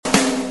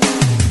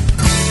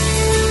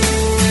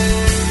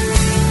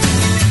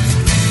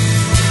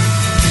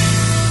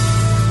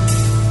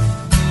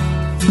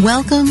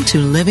Welcome to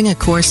Living A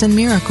Course in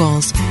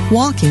Miracles,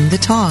 Walking the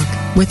Talk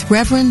with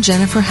Reverend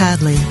Jennifer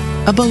Hadley,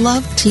 a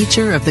beloved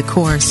teacher of the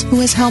Course who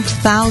has helped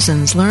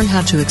thousands learn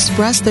how to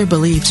express their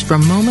beliefs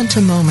from moment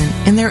to moment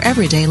in their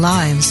everyday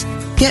lives.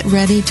 Get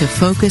ready to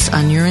focus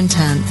on your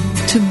intent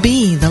to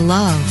be the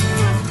love,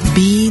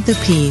 be the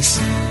peace,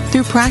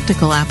 through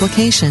practical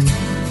application.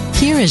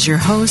 Here is your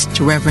host,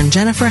 Reverend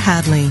Jennifer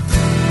Hadley.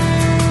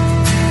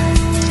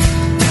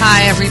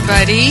 Hi,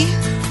 everybody.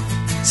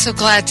 So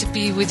glad to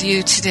be with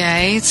you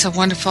today. It's a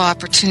wonderful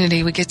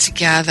opportunity. We get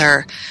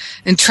together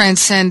and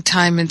transcend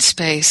time and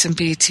space and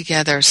be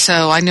together.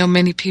 So I know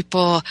many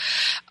people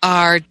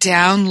are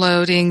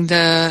downloading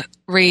the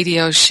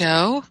radio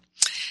show,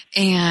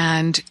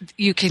 and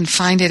you can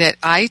find it at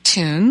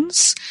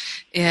iTunes.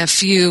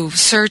 If you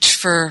search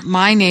for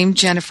my name,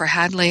 Jennifer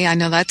Hadley, I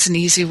know that's an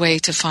easy way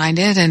to find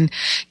it, and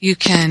you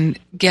can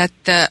get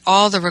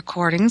all the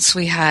recordings.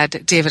 We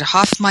had David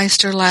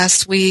Hoffmeister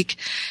last week,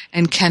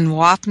 and Ken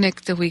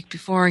Wapnick the week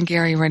before, and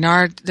Gary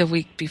Renard the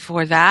week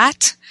before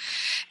that.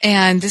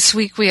 And this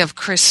week we have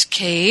Chris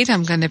Cade.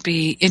 I'm going to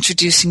be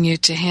introducing you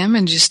to him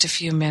in just a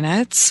few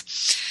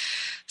minutes.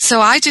 So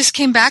I just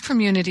came back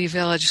from Unity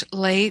Village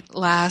late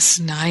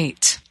last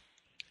night,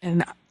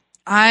 and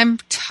I'm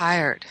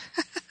tired.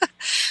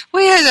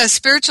 We had a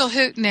spiritual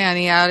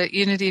hootenanny out at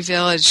Unity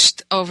Village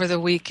over the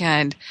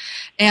weekend,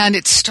 and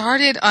it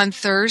started on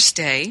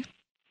Thursday.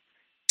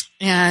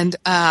 And,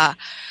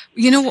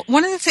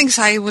 one of the things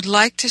I would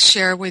like to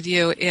share with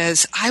you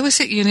is I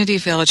was at Unity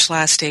Village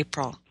last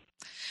April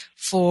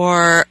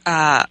for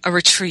a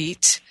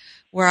retreat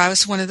where I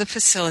was one of the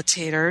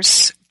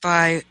facilitators.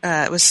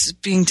 It was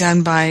being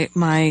done by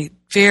my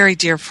very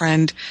dear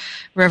friend,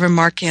 Reverend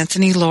Mark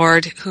Anthony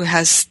Lord, who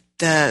has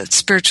the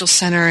Spiritual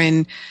Center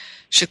in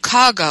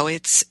Chicago.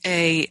 It's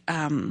it's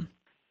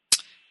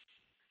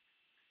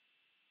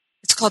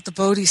called the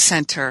Bodhi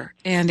Center,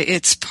 and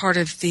it's part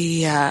of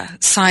the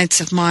Science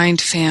of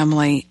Mind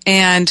family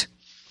and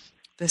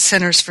the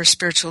Centers for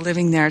Spiritual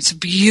Living there. It's a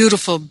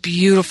beautiful,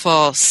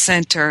 beautiful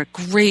center,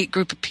 great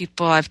group of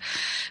people. I've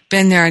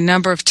been there a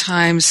number of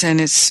times,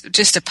 and it's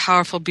just a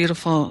powerful,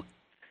 beautiful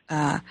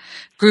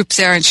group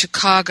there in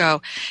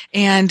Chicago.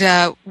 And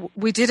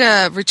we did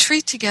a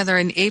retreat together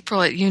in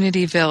April at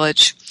Unity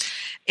Village.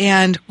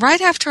 And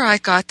right after I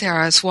got there,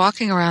 I was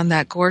walking around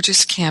that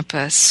gorgeous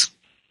campus,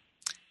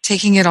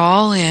 taking it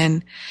all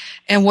in.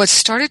 And what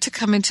started to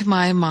come into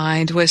my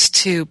mind was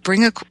to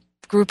bring a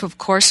group of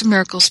Course in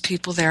Miracles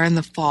people there in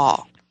the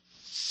fall.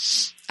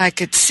 I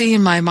could see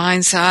in my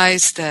mind's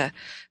eyes the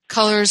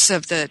colors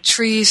of the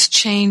trees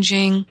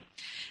changing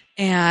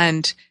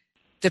and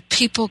the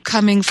people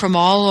coming from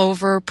all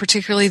over,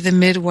 particularly the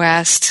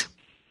Midwest.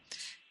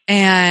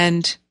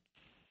 And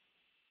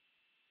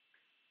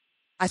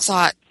I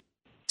thought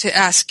to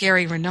ask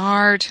Gary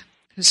Renard,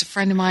 who's a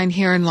friend of mine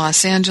here in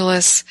Los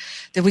Angeles,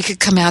 that we could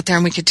come out there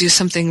and we could do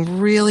something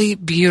really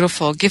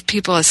beautiful, give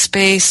people a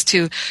space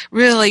to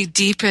really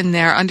deepen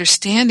their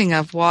understanding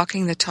of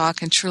walking the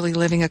talk and truly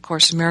living A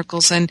Course in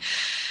Miracles. And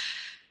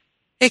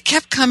it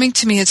kept coming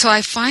to me, and so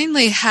I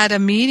finally had a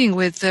meeting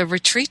with the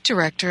retreat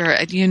director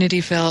at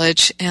Unity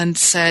Village and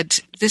said,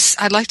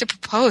 I'd like to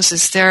propose,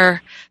 is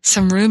there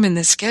some room in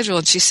the schedule?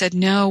 And she said,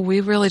 no,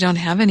 we really don't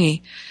have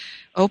any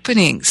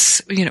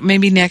openings,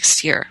 maybe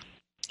next year.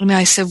 And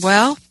I said,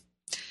 well,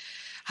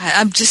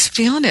 I'm just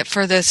feeling it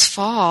for this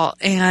fall.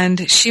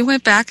 And she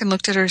went back and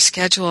looked at her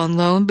schedule, and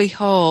lo and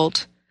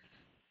behold,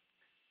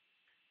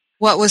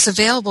 what was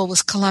available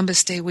was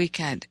Columbus Day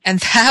weekend. And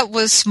that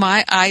was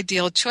my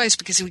ideal choice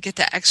because we get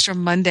the extra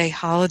Monday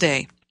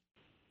holiday.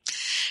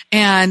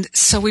 And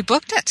so we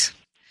booked it.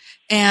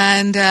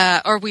 And,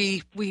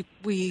 we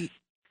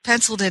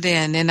penciled it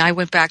in, and I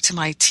went back to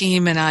my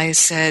team and I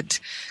said,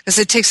 because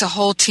it takes a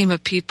whole team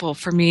of people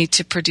for me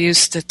to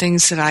produce the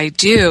things that I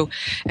do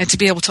and to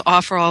be able to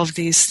offer all of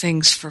these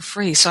things for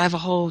free. So I have a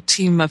whole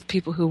team of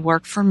people who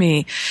work for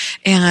me.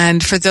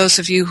 And for those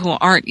of you who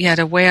aren't yet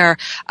aware,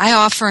 I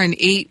offer an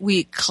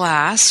 8-week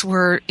class.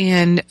 We're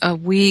in a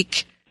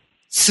week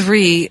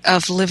 3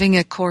 of Living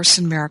A Course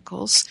in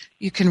Miracles.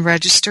 You can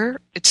register.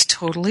 It's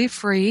totally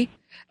free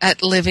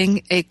at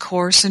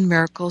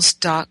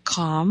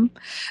livingacourseinmiracles.com.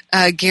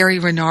 Gary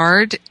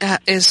Renard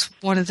is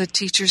one of the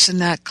teachers in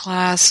that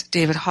class.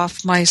 David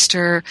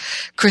Hoffmeister,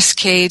 Chris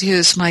Cade,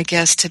 who's my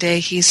guest today,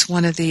 he's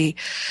one of the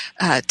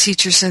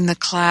teachers in the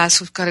class.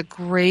 We've got a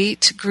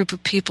great group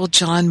of people,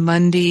 John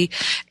Mundy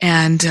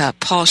and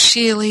Paul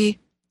Sheely,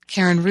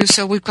 Karen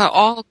Russo. We've got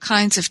all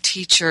kinds of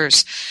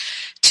teachers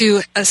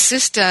to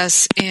assist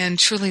us in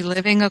truly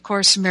living A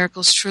Course in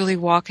Miracles, truly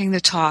walking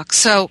the talk.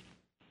 So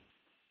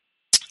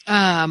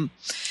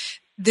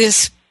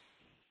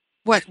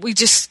we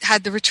just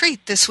had the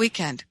retreat this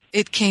weekend.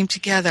 It came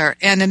together.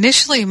 And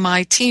initially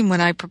my team,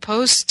 when I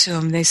proposed to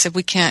them, they said,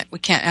 we can't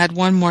add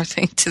one more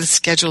thing to the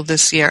schedule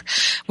this year.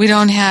 We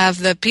don't have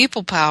the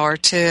people power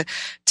to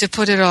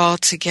put it all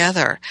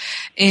together.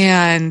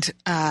 And,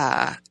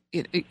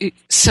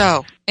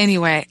 so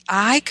anyway,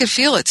 I could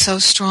feel it so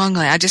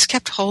strongly. I just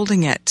kept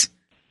holding it.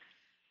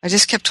 I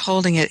just kept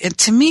holding it. And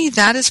to me,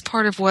 that is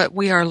part of what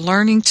we are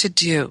learning to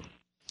do.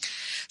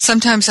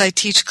 Sometimes I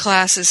teach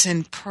classes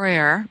in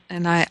prayer,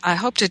 and I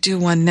hope to do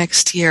one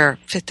next year,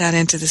 fit that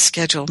into the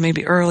schedule,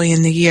 maybe early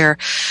in the year.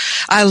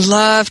 I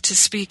love to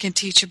speak and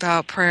teach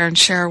about prayer and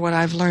share what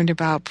I've learned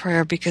about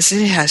prayer because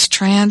it has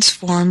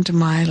transformed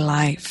my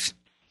life.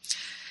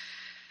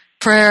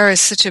 Prayer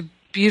is such a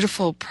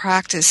beautiful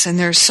practice, and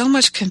there's so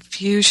much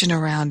confusion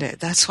around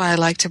it. That's why I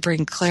like to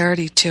bring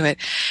clarity to it.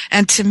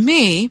 And to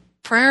me,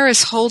 prayer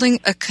is holding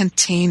a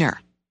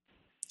container.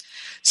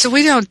 So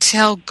we don't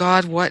tell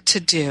God what to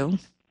do.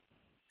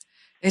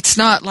 It's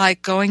not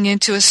like going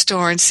into a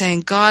store and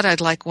saying, God,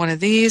 I'd like one of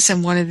these,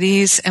 and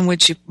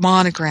would you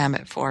monogram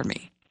it for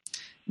me?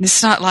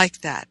 It's not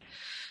like that.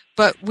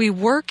 But we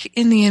work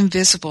in the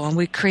invisible, and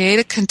we create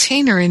a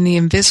container in the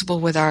invisible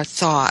with our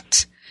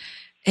thought.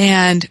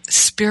 And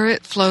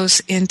spirit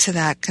flows into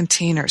that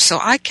container. So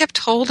I kept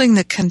holding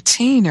the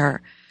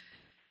container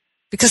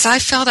because I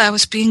felt I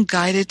was being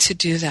guided to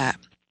do that.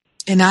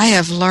 And I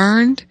have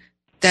learned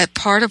that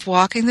part of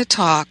walking the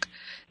talk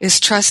is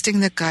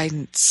trusting the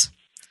guidance.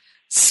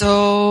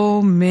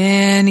 So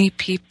many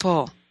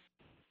people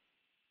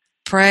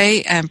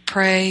pray and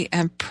pray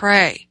and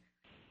pray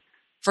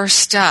for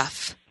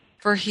stuff,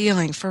 for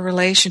healing, for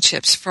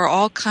relationships, for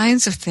all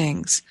kinds of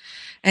things.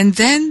 And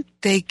then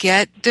they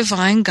get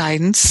divine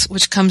guidance,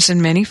 which comes in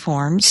many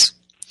forms,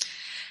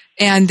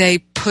 and they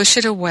push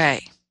it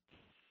away.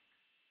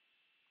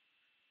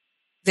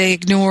 They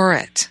ignore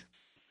it.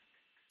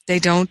 They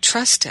don't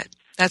trust it.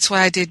 That's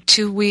why I did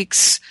 2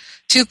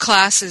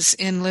 classes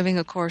in Living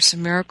A Course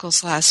in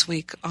Miracles last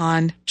week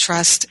on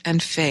trust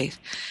and faith.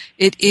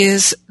 It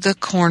is the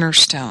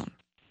cornerstone.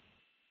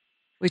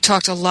 We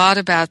talked a lot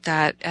about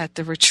that at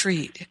the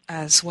retreat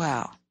as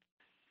well.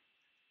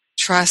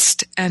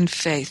 Trust and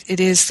faith. It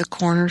is the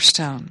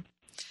cornerstone.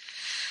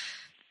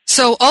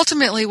 So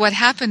ultimately what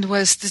happened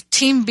was the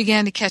team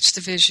began to catch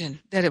the vision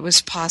that it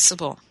was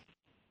possible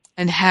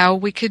and how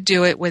we could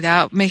do it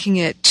without making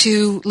it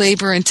too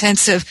labor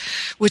intensive,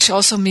 which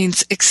also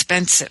means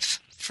expensive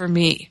for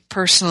me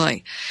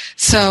personally.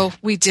 So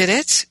we did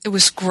it. It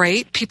was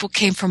great. People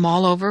came from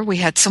all over. We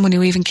had someone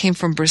who even came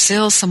from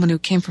Brazil, someone who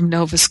came from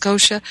Nova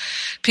Scotia.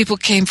 People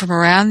came from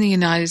around the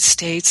United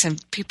States,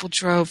 and people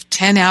drove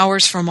 10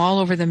 hours from all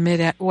over the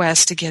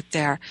Midwest to get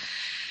there.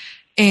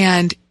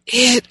 And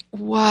it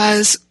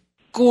was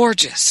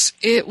gorgeous.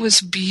 It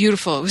was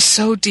beautiful. It was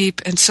so deep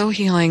and so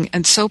healing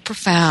and so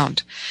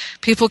profound.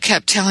 People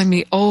kept telling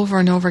me over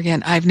and over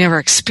again, I've never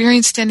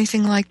experienced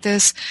anything like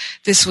this.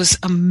 This was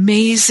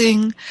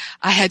amazing.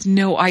 I had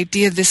no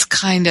idea this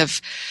kind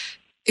of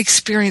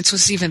experience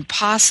was even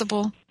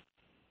possible.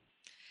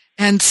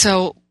 And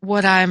so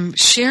what I'm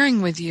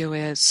sharing with you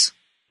is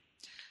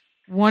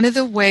one of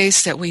the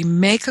ways that we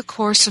make A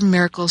Course in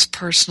Miracles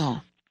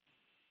personal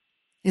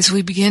is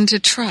we begin to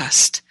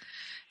trust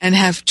and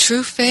have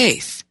true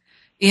faith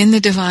in the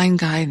divine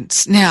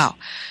guidance. Now,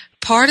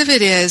 part of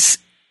it is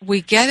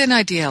we get an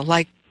idea,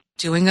 like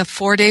doing a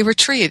 4-day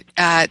retreat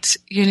at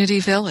Unity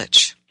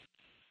Village.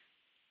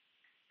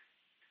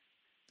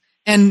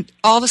 And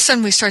all of a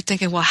sudden we start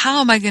thinking, well,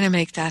 how am I going to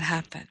make that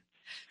happen?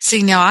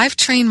 See, now I've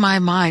trained my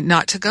mind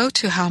not to go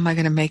to how am I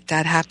going to make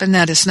that happen.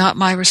 That is not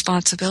my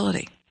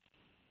responsibility.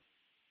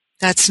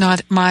 That's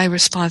not my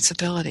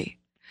responsibility.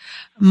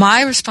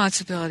 My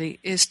responsibility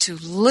is to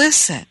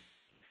listen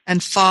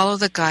and follow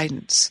the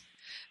guidance,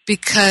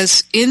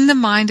 because in the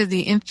mind of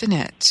the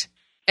infinite,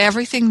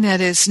 everything that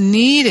is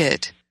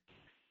needed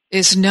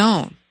is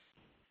known.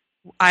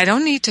 I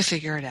don't need to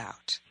figure it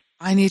out.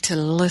 I need to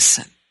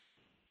listen,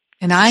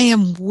 and I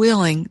am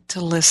willing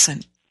to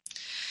listen.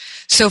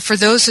 So for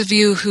those of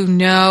you who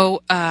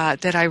know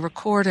that I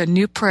record a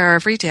new prayer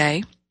every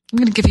day, I'm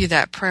going to give you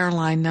that prayer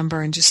line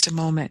number in just a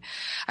moment.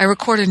 I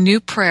record a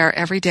new prayer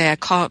every day. I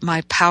call it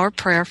my Power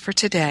Prayer for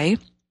Today.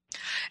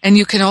 And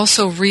you can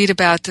also read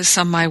about this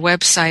on my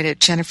website at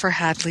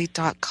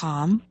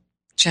jenniferhadley.com.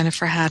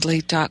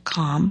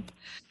 jenniferhadley.com.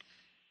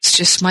 It's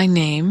just my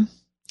name.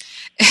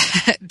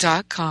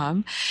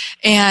 .com.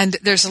 And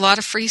there's a lot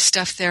of free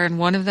stuff there, and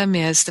one of them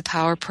is the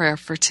Power Prayer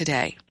for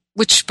Today,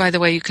 which, by the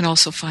way, you can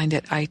also find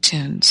at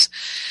iTunes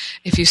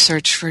if you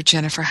search for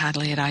Jennifer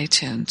Hadley at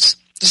iTunes.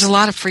 There's a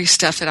lot of free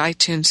stuff at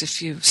iTunes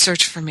if you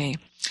search for me.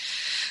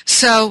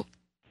 So,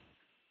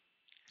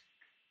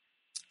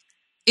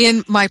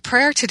 in my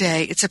prayer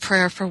today, it's a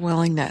prayer for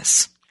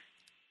willingness.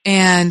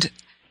 And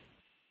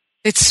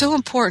it's so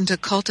important to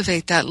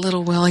cultivate that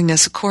little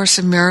willingness. A Course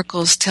in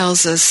Miracles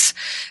tells us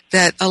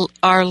that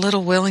our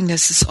little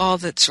willingness is all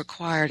that's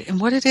required. And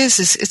what it is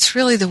it's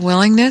really the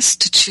willingness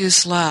to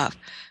choose love.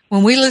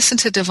 When we listen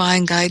to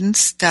divine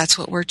guidance, that's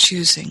what we're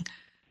choosing.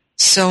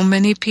 So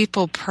many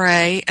people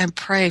pray and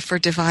pray for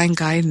divine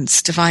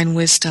guidance, divine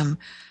wisdom,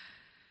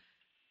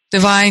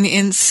 divine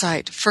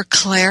insight, for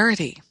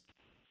clarity.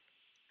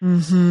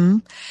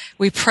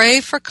 We pray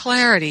for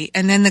clarity,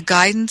 and then the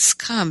guidance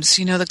comes.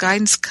 You know, the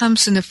guidance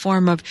comes in the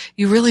form of,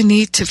 you really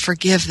need to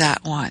forgive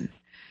that one.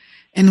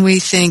 And we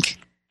think,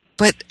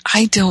 but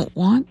I don't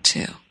want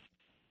to.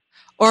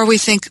 Or we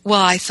think,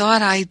 well, I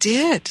thought I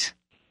did.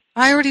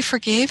 I already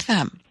forgave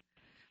them.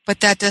 But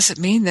that doesn't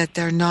mean that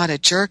they're not a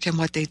jerk and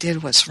what they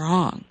did was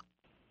wrong.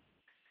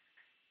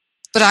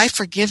 But I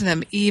forgive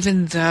them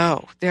even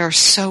though they're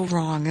so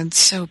wrong and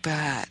so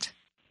bad.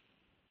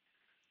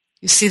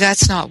 You see,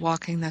 that's not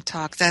walking the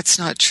talk. That's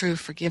not true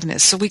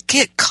forgiveness. So we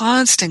get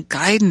constant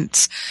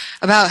guidance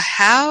about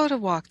how to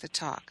walk the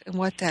talk and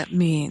what that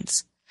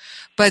means.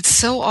 But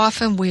so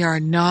often we are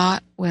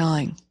not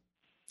willing.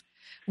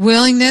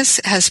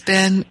 Willingness has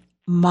been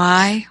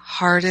my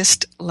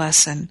hardest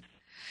lesson,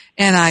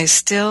 and I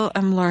still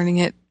am learning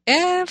it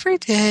every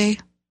day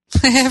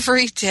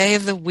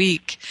of the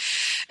week.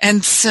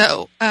 And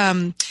so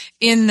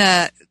in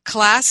the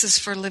classes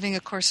for Living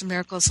A Course in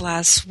Miracles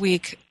last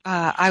week,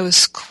 I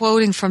was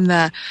quoting from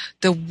the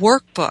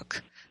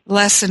workbook,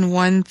 Lesson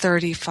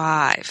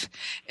 135,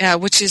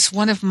 which is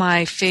one of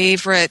my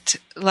favorite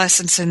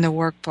lessons in the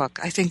workbook.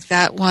 I think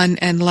that one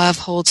and Love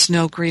Holds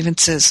No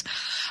Grievances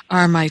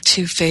are my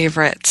two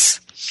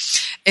favorites.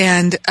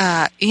 And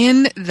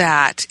in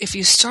that, if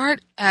you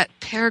start at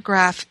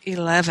paragraph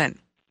 11,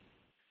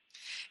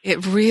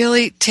 it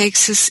really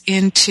takes us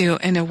into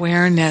an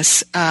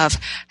awareness of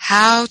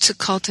how to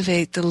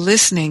cultivate the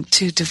listening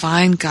to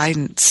divine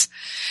guidance.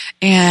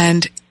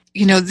 And,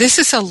 you know, this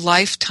is a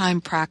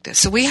lifetime practice.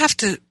 So we have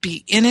to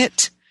be in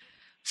it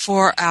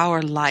for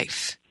our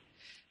life.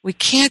 We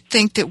can't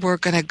think that we're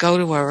going to go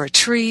to a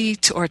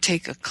retreat or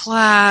take a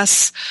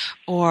class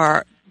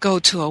or go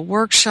to a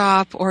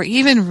workshop or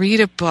even read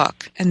a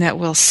book and that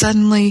we'll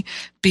suddenly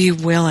be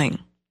willing.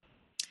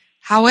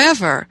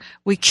 However,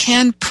 we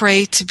can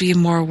pray to be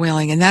more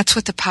willing, and that's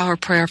what the power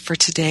prayer for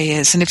today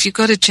is. And if you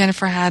go to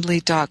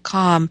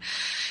jenniferhadley.com,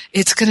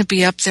 it's going to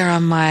be up there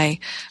on my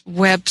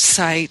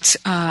website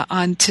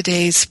on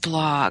today's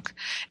blog.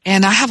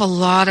 And I have a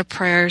lot of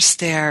prayers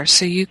there,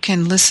 so you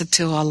can listen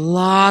to a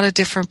lot of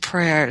different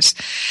prayers.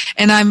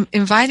 And I'm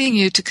inviting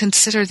you to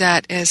consider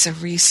that as a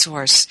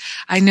resource.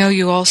 I know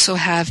you also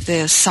have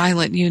the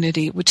Silent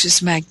Unity, which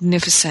is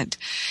magnificent.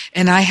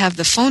 And I have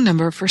the phone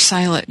number for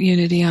Silent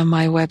Unity on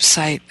my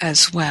website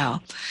as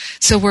well.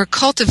 So we're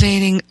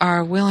cultivating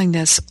our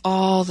willingness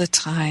all the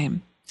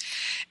time.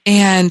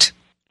 And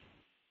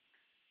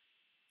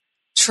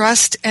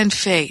trust and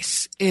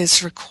faith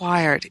is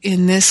required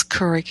in this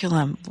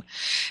curriculum.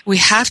 We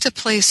have to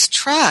place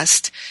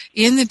trust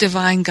in the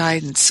divine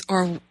guidance,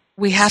 or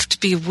we have to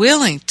be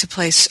willing to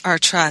place our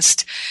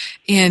trust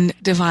in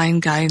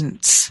divine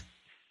guidance.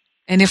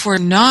 And if we're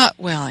not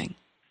willing,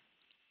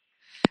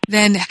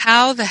 then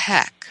how the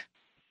heck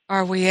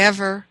are we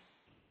ever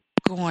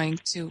going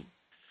to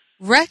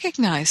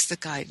recognize the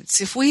guidance?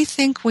 If we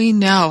think we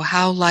know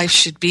how life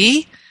should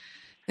be,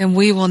 then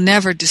we will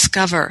never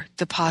discover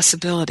the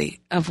possibility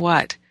of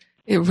what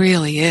it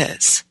really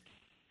is.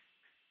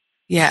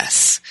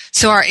 Yes.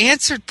 So our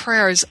answered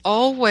prayer is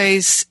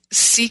always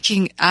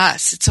seeking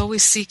us. It's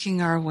always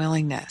seeking our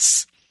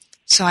willingness.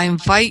 So I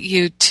invite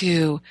you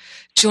to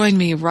join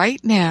me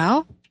right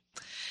now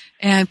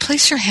and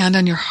place your hand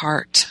on your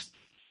heart.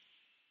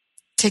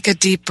 Take a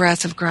deep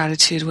breath of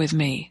gratitude with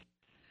me.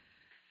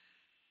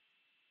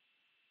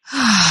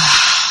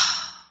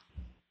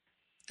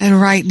 And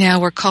right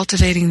now we're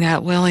cultivating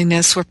that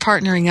willingness. We're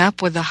partnering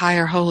up with the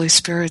higher Holy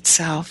Spirit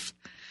self,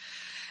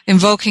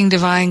 invoking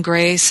divine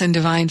grace and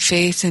divine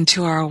faith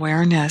into our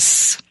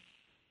awareness,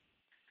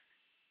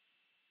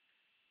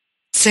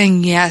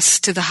 saying yes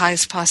to the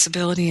highest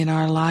possibility in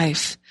our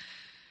life,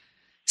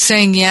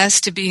 saying yes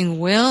to being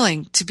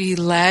willing to be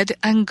led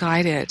and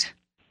guided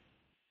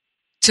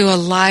to a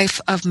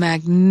life of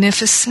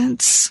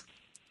magnificence,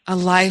 a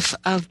life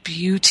of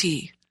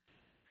beauty,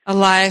 a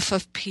life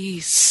of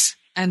peace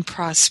and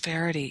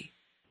prosperity.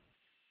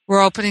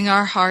 We're opening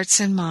our hearts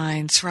and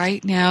minds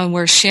right now, and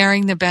we're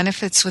sharing the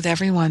benefits with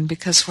everyone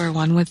because we're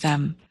one with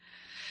them.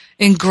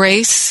 In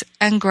grace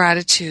and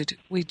gratitude,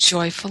 we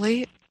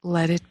joyfully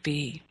let it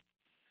be.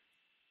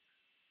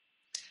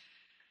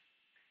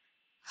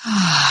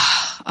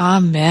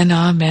 Amen,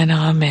 amen,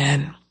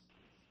 amen.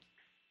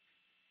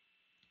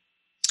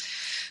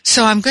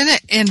 So I'm going to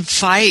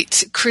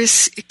invite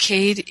Chris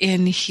Cade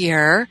in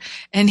here,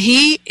 and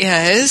he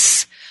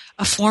is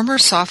a former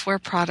software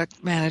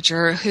product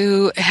manager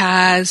who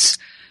has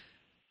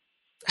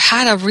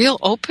had a real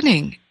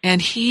opening,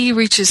 and he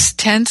reaches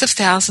tens of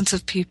thousands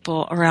of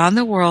people around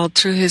the world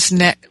through his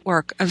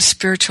network of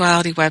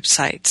spirituality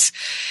websites.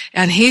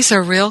 And he's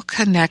a real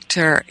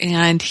connector,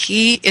 and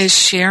he is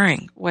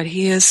sharing what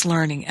he is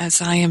learning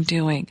as I am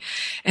doing.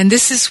 And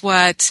this is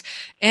what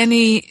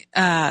any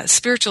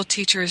spiritual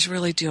teacher is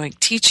really doing.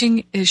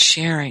 Teaching is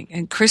sharing.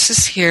 And Chris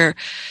is here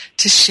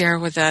to share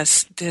with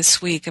us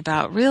this week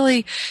about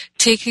really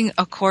taking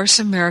A Course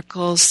in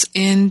Miracles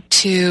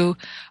into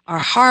our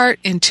heart,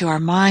 into our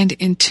mind,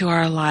 into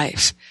our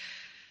life.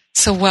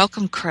 So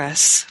welcome,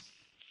 Chris.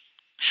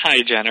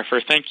 Hi,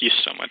 Jennifer. Thank you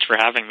so much for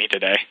having me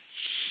today.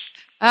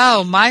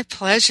 Oh, my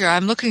pleasure.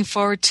 I'm looking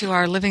forward to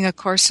our Living A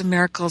Course in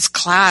Miracles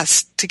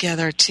class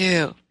together,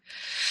 too.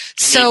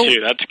 Me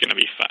too. That's going to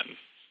be fun.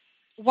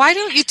 why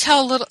don't you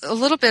tell a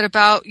little bit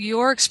about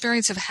your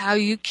experience of how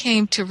you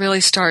came to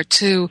really start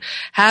to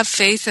have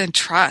faith and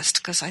trust?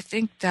 Because I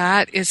think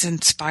that is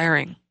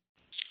inspiring.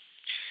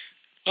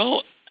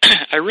 Well,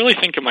 I really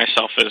think of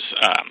myself as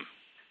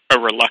a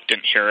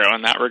reluctant hero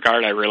in that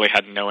regard. I really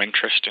had no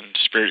interest in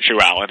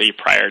spirituality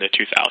prior to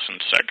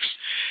 2006.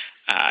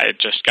 I had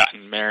just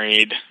gotten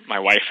married. My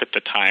wife at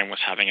the time was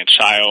having a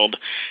child,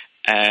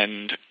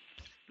 and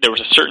there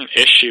was a certain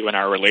issue in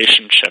our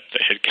relationship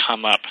that had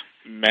come up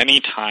many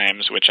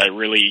times, which I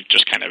really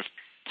just kind of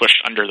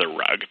pushed under the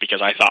rug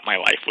because I thought my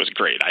life was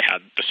great. I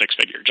had the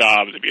six-figure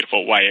job, the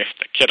beautiful wife,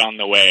 the kid on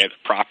the way, the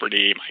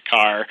property, my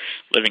car,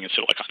 living in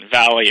Silicon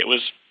Valley. It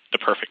was the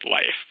perfect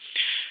life.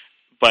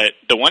 But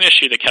the one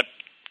issue that kept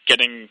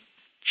getting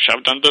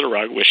shoved under the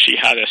rug was she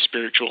had a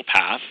spiritual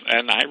path,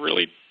 and I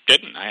really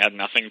didn't. I had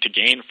nothing to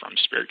gain from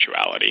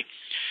spirituality.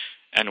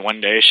 And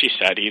one day she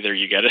said, either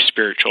you get a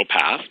spiritual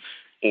path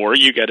or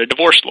you get a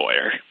divorce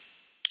lawyer.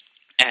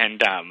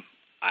 And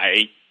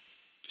I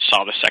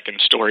saw the second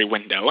story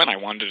window, and I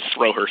wanted to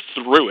throw her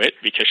through it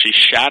because she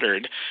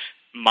shattered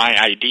my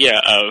idea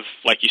of,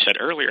 like you said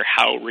earlier,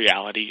 how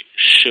reality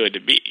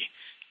should be.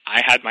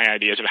 I had my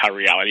ideas of how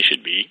reality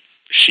should be.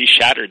 She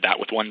shattered that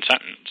with one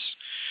sentence.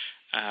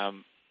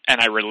 And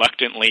I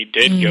reluctantly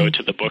did go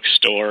to the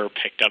bookstore,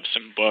 picked up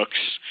some books,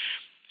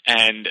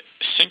 and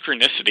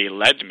synchronicity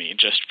led me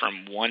just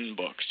from one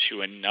book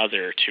to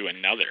another,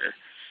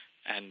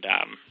 and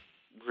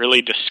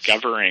really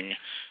discovering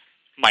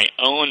my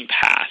own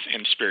path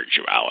in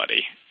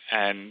spirituality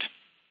and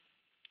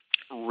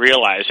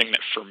realizing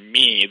that for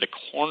me, the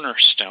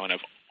cornerstone of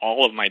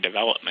all of my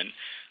development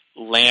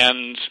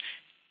lands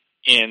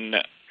in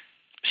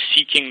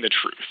seeking the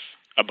truth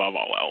above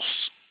all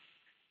else.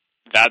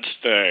 That's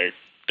the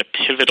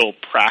pivotal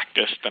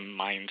practice, the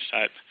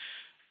mindset.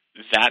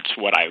 That's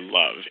what I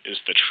love, is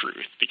the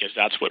truth, because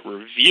that's what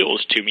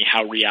reveals to me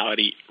how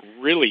reality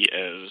really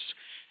is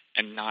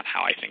and not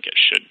how I think it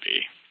should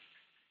be.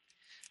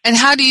 And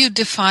how do you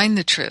define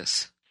the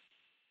truth?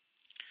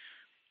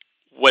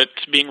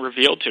 What's being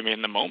revealed to me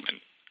in the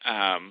moment.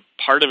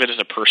 Part of it is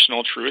a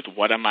personal truth.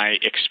 What am I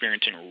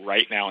experiencing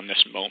right now in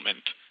this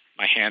moment?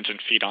 My hands and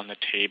feet on the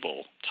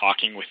table,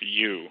 talking with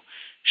you,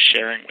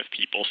 sharing with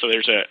people. So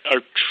there's a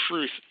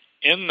truth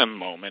in the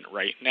moment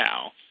right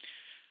now.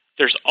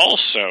 There's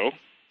also,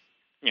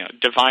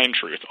 divine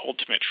truth,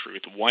 ultimate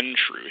truth, one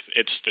truth.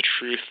 It's the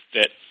truth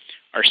that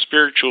our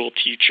spiritual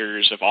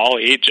teachers of all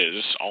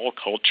ages, all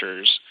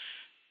cultures,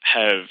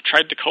 have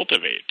tried to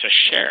cultivate, to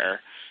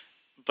share.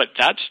 But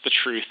that's the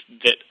truth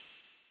that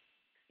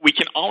we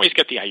can always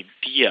get the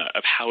idea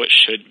of how it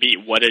should be,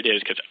 what it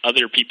is, because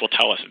other people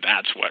tell us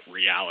that's what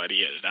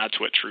reality is, that's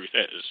what truth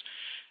is.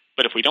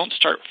 But if we don't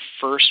start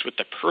first with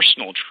the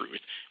personal truth,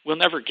 we'll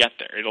never get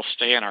there. It'll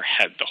stay in our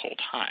head the whole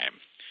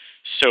time.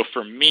 So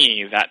for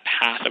me, that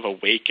path of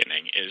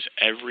awakening is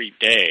every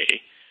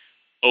day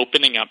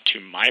opening up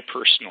to my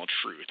personal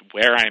truth,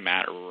 where I'm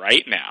at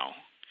right now,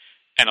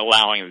 and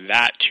allowing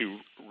that to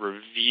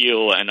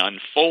reveal and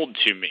unfold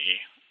to me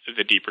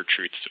the deeper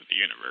truths of the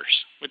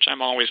universe, which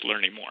I'm always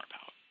learning more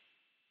about.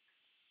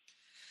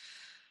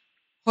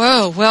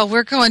 Whoa, well,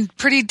 we're going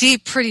pretty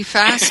deep, pretty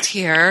fast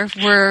here.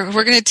 We're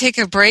going to take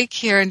a break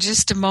here in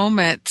just a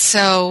moment.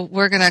 So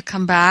we're going to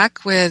come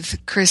back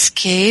with Chris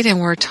Cade, and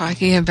we're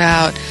talking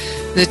about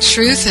the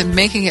truth and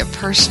making it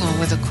personal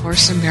with A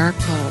Course in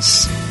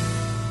Miracles.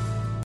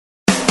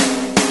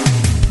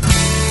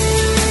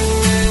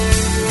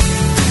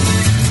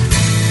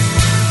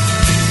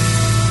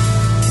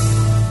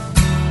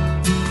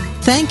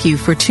 Thank you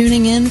for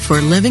tuning in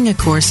for Living A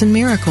Course in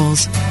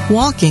Miracles,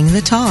 Walking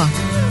the Talk.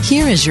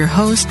 Here is your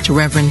host,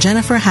 Reverend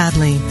Jennifer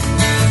Hadley.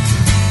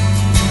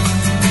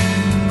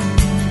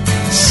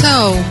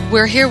 So,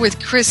 we're here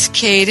with Chris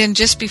Cade, and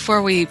just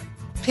before we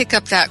pick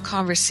up that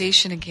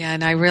conversation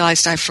again, I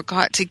realized I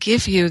forgot to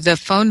give you the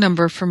phone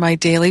number for my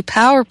daily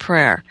power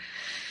prayer.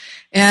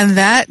 And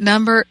that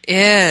number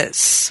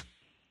is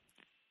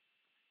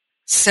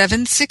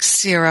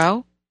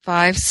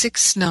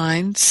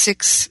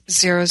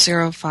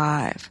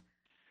 760-569-6005.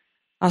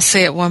 I'll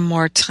say it one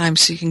more time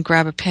so you can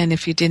grab a pen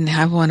if you didn't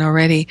have one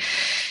already.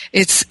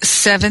 It's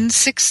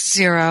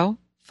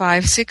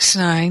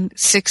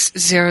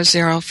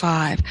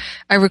 760-569-6005.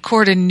 I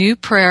record a new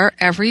prayer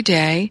every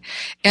day,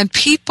 and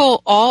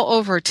people all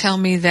over tell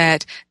me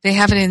that they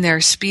have it in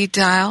their speed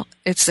dial.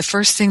 It's the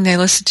first thing they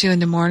listen to in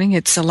the morning.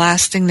 It's the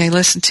last thing they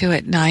listen to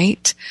at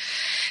night.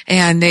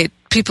 And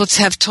people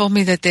have told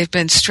me that they've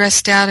been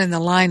stressed out in the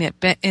line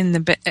in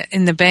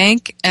the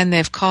bank, and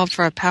they've called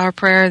for a power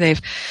prayer.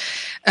 They've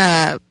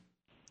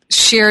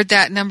shared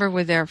that number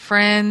with their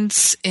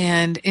friends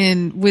and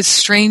with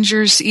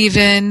strangers,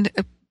 even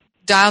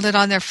dialed it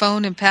on their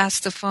phone and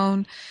passed the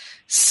phone.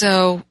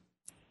 So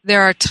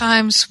there are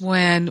times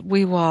when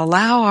we will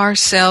allow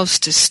ourselves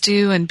to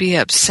stew and be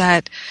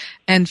upset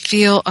and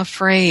feel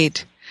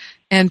afraid,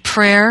 and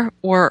prayer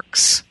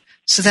works.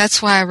 So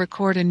that's why I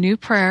record a new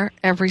prayer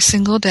every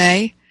single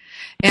day.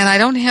 And I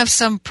don't have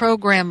some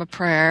program of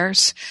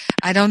prayers.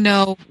 I don't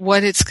know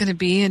what it's going to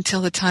be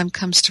until the time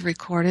comes to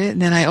record it.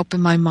 And then I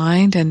open my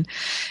mind and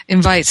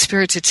invite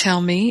Spirit to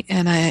tell me.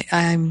 And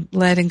I'm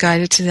led and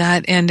guided to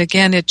that. And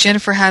again, at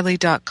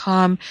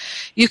jenniferhadley.com,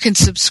 you can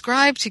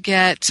subscribe to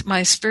get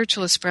my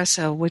Spiritual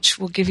Espresso, which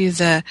will give you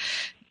the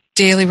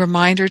daily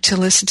reminder to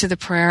listen to the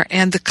prayer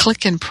and the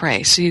click and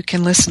pray. So you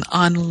can listen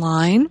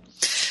online.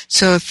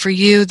 So for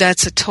you,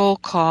 that's a toll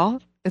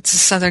call. It's a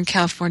Southern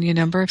California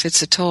number. If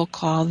it's a toll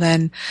call,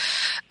 then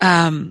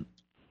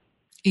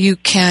you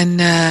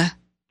can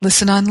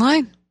listen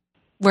online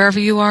wherever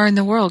you are in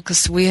the world,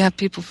 because we have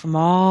people from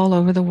all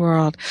over the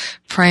world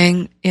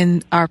praying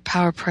in our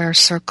Power Prayer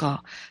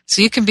Circle.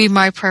 So you can be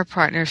my prayer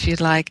partner if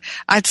you'd like.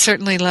 I'd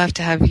certainly love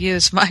to have you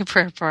as my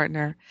prayer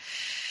partner.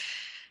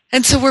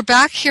 And so we're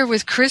back here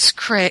with Chris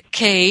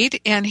Cade,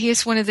 and he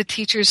is one of the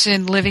teachers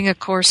in Living A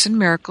Course in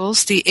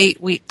Miracles, the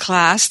 8-week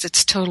class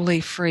that's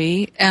totally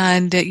free.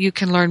 And you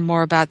can learn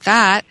more about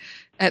that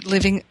at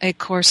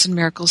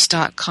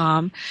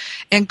livingacourseinmiracles.com.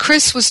 And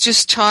Chris was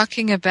just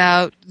talking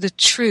about the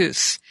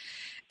truth.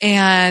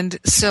 And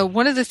so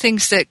one of the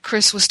things that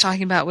Chris was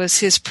talking about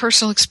was his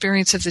personal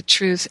experience of the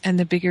truth and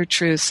the bigger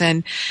truth.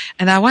 And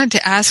I wanted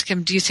to ask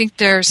him, do you think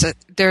there's a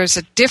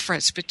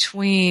difference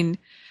between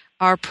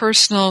our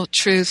personal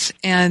truth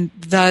and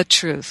the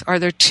truth? Are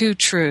there two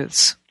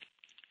truths?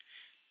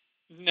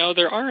 No,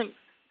 there aren't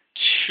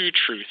two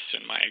truths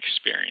in my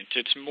experience.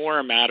 It's more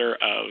a matter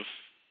of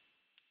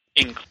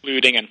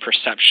including and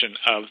perception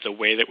of the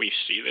way that we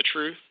see the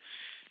truth.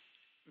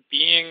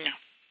 Being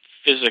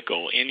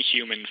physical in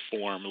human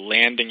form,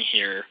 landing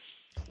here,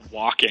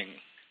 walking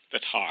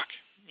the talk,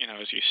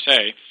 as you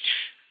say,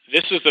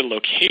 this is the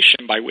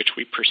location by which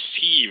we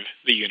perceive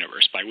the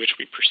universe, by which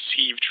we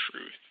perceive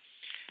truth.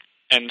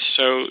 And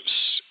so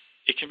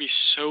it can be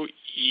so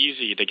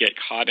easy to get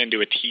caught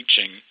into a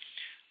teaching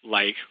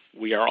like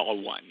we are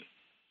all one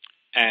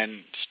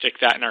and stick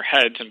that in our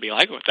heads and be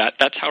like, oh,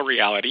 that's how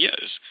reality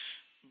is.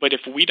 But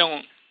if we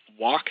don't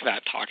walk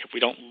that talk, if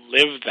we don't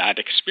live that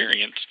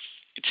experience,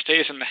 it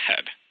stays in the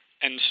head.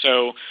 And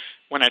so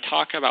when I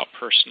talk about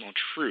personal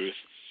truth,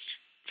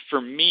 for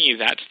me,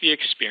 that's the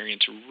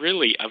experience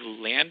really of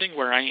landing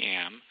where I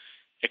am,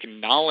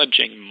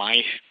 acknowledging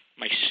my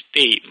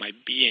state, my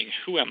being.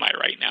 Who am I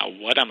right now?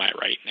 What am I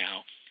right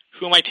now?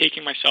 Who am I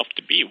taking myself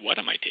to be? What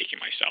am I taking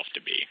myself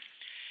to be?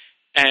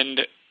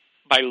 And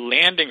by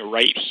landing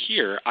right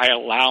here, I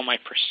allow my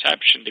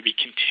perception to be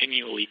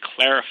continually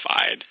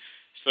clarified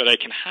so that I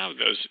can have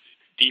those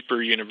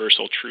deeper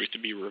universal truths to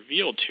be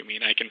revealed to me,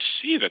 and I can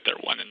see that they're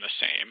one and the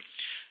same.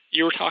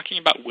 You were talking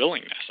about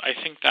willingness. I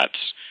think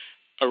that's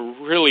a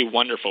really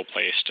wonderful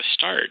place to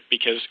start,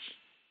 because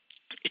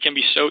it can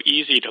be so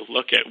easy to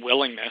look at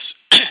willingness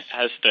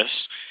as this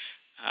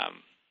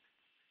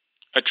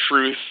a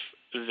truth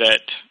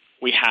that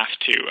we have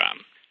to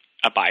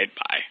abide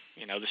by.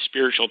 The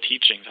spiritual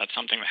teachings, that's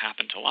something that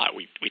happens a lot.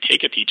 We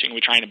take a teaching,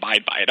 we try and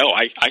abide by it. Oh,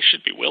 I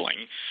should be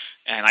willing,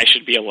 and I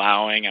should be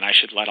allowing, and I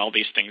should let all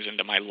these things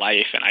into my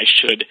life, and I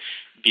should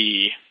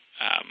be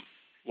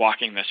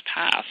walking this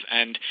path.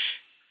 And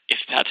if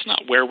that's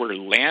not where we're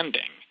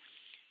landing,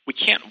 we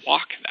can't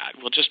walk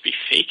that. We'll just be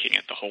faking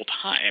it the whole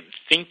time,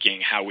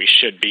 thinking how we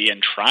should be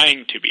and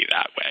trying to be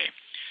that way.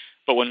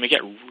 But when I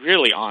get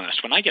really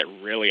honest with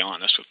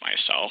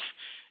myself,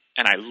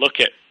 and I look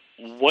at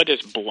what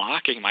is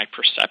blocking my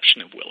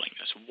perception of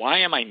willingness, why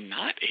am I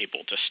not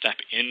able to step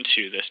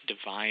into this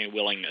divine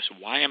willingness?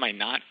 Why am I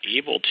not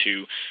able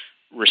to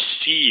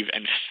receive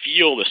and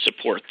feel the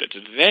support that's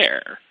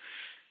there?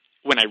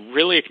 When I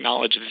really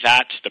acknowledge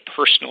that's the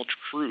personal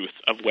truth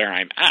of where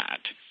I'm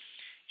at,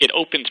 it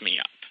opens me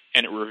up.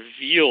 And it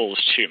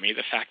reveals to me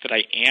the fact that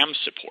I am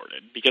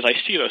supported, because I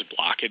see those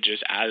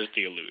blockages as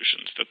the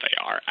illusions that they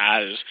are,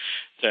 as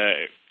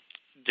the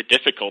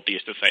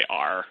difficulties that they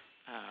are.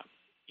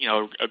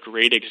 A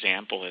great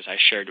example, as I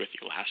shared with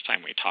you last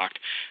time we talked,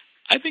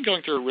 I've been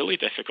going through a really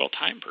difficult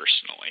time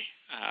personally.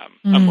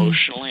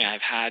 Emotionally,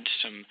 I've had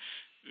some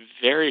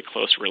very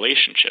close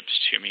relationships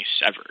to me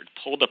severed,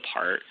 pulled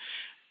apart,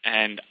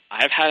 and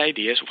I've had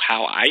ideas of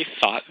how I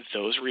thought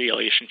those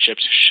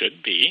relationships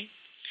should be,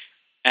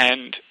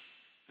 and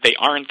they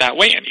aren't that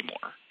way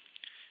anymore.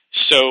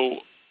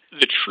 So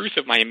the truth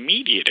of my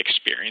immediate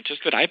experience is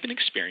that I've been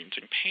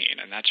experiencing pain,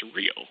 and that's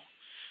real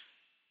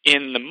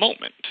in the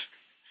moment.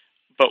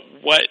 But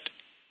what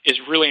is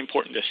really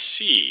important to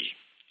see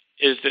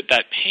is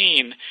that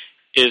pain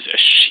is a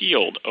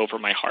shield over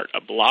my heart,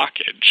 a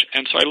blockage.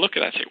 And so I look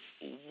at that and say,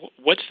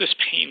 what's this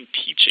pain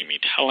teaching me,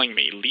 telling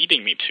me,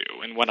 leading me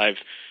to? And what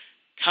I've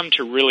come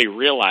to really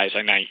realize,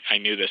 and I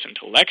knew this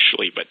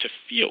intellectually, but to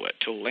feel it,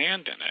 to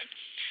land in it,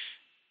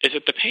 is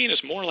that the pain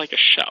is more like a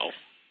shell.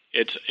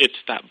 It's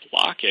that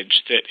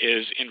blockage that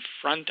is in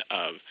front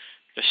of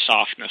the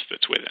softness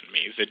that's within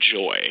me, the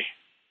joy,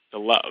 the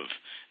love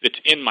that's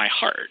in my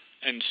heart.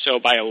 And so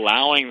by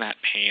allowing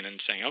that pain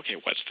and saying, okay,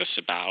 what's this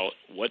about?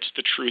 What's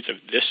the truth of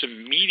this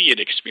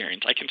immediate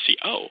experience? I can see,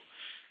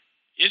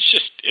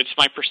 it's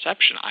my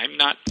perception. I'm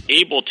not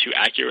able to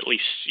accurately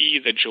see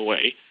the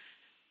joy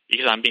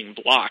because I'm being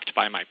blocked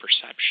by my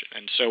perception.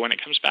 And so when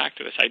it comes back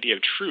to this idea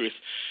of truth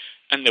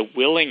and the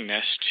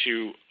willingness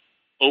to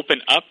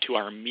open up to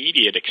our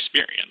immediate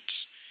experience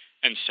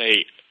and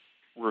say,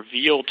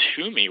 reveal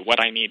to me what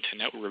I need to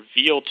know,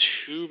 reveal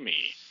to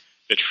me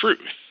the truth,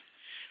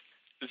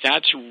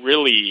 that's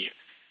really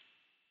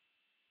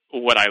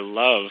what I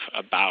love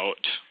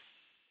about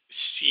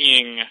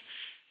seeing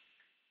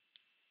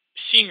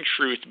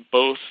truth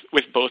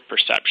with both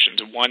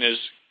perceptions. One is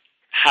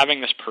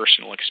having this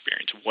personal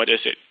experience. What is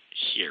it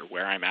here?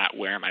 Where I'm at?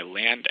 Where am I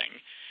landing?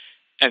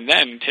 And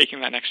then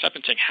taking that next step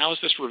and saying, how is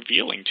this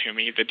revealing to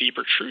me the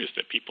deeper truth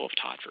that people have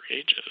taught for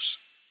ages?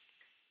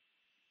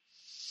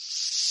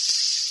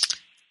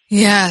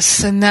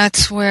 Yes, and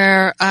that's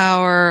where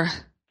our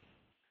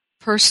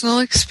personal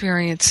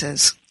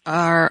experiences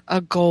are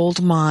a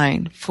gold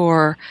mine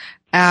for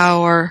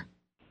our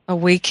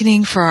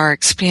awakening, for our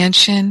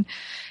expansion.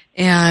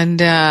 And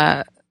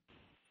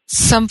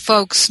some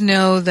folks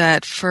know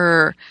that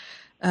for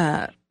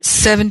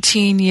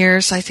 17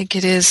 years, I think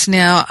it is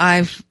now,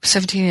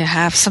 17 and a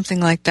half, something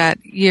like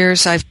that,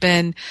 years, I've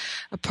been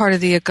a part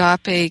of the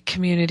Agape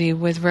community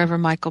with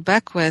Reverend Michael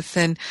Beckwith.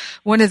 And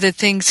one of the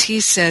things he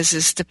says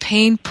is the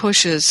pain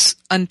pushes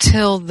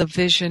until the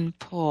vision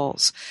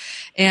pulls.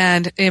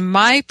 And in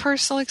my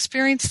personal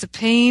experience, the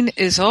pain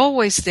is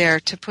always there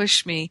to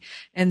push me,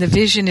 and the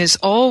vision is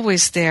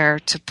always there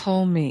to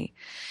pull me.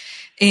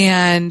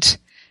 And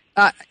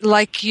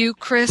like you,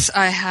 Chris,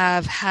 I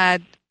have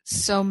had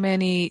so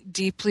many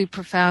deeply,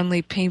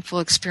 profoundly painful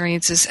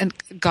experiences. And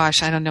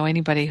gosh, I don't know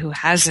anybody who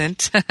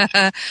hasn't,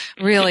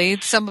 really.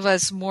 Some of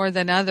us more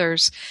than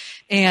others.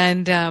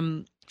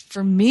 And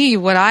for me,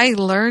 what I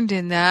learned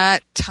in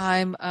that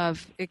time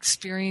of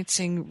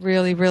experiencing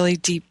really, really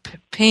deep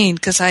pain,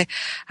 because I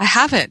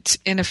haven't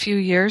in a few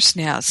years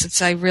now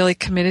since I really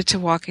committed to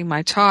walking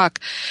my talk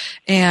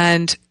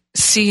and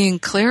seeing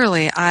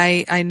clearly,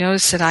 I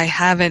noticed that I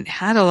haven't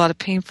had a lot of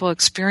painful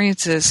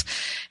experiences,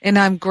 and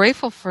I'm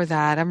grateful for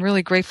that. I'm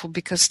really grateful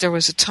because there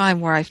was a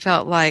time where I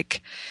felt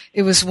like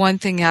it was one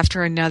thing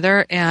after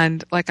another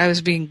and like I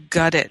was being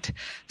gutted.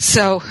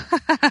 So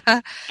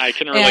I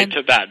can relate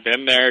to that.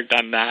 Been there,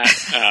 done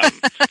that.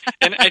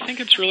 And I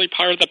think it's really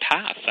part of the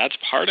path. That's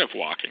part of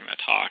walking the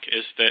talk,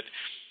 is that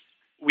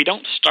we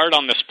don't start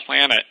on this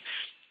planet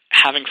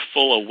having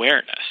full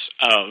awareness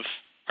of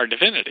our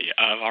divinity,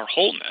 of our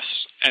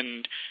wholeness.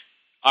 And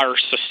our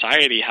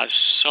society has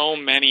so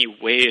many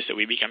ways that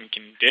we become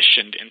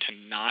conditioned into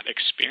not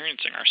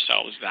experiencing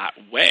ourselves that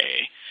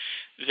way,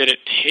 that it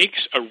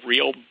takes a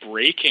real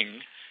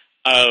breaking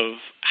of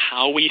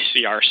how we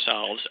see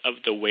ourselves, of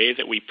the way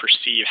that we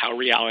perceive how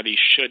reality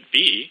should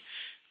be,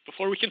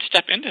 before we can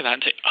step into that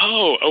and say,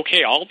 oh,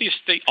 okay, all these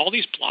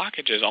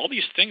blockages, all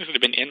these things that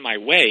have been in my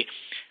way,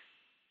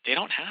 they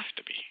don't have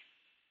to be.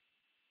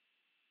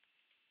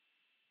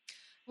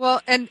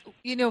 Well, and,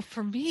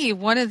 for me,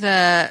 one of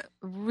the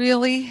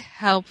really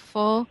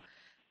helpful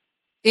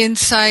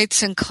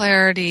insights and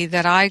clarity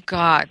that I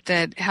got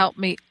that helped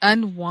me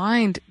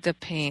unwind the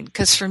pain,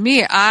 because for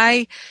me,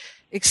 I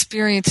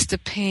experienced the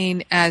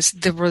pain as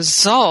the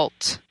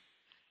result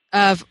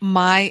of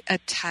my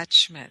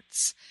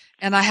attachments.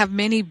 And I have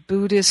many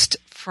Buddhist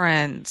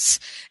friends,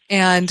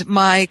 and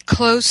my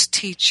close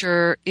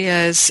teacher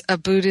is a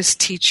Buddhist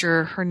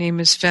teacher. Her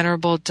name is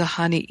Venerable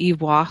Dhyani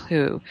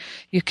Ywahoo.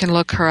 You can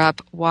look her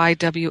up,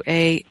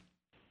 Ywahoo,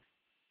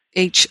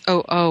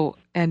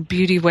 and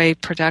Beauty Way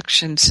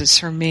Productions is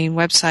her main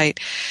website.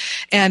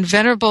 And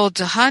Venerable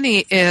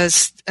Dhyani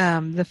is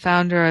the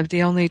founder of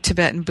the only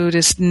Tibetan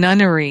Buddhist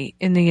nunnery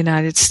in the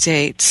United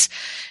States.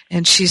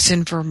 And she's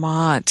in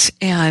Vermont,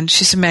 and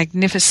she's a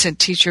magnificent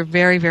teacher,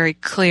 very, very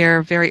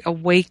clear, very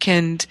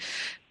awakened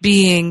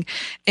being.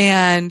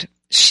 And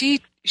she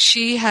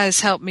has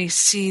helped me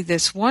see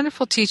this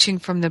wonderful teaching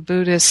from the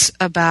Buddhists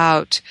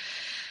about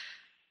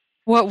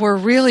what we're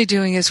really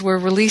doing is we're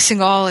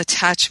releasing all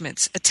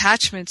attachments.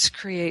 Attachments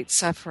create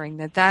suffering.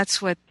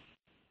 That's what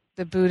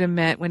the Buddha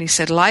meant when he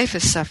said life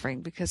is suffering,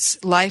 because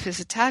life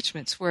is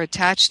attachments. We're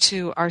attached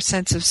to our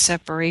sense of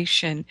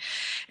separation,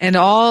 and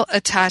all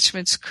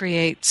attachments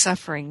create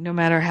suffering, no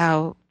matter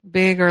how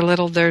big or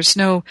little. There's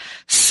no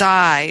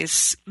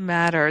size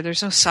matter.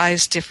 There's no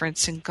size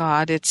difference in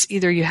God. It's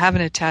either you have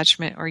an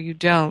attachment or you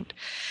don't.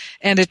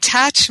 And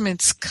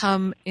attachments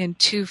come in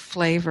two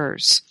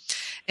flavors.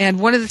 And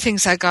one of the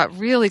things I got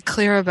really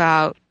clear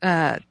about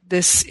one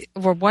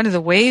of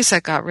the ways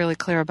I got really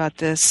clear about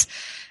this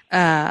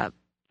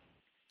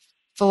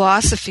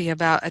philosophy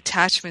about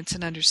attachments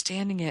and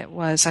understanding it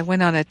was I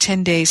went on a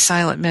 10-day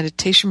silent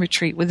meditation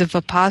retreat with the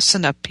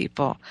Vipassana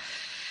people.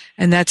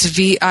 And that's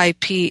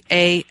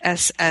Vipassana,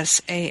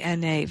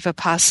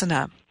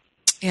 Vipassana.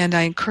 And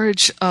I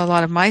encourage a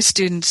lot of my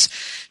students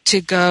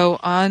to go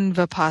on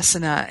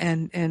Vipassana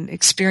and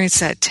experience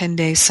that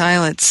 10-day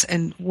silence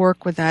and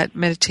work with that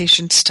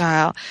meditation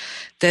style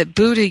that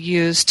Buddha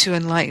used to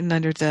enlighten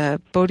under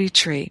the Bodhi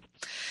tree.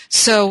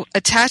 So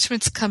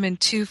attachments come in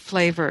two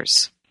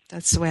flavors.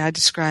 That's the way I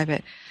describe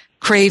it.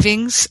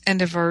 Cravings and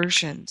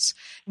aversions.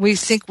 We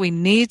think we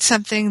need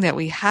something, that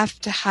we have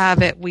to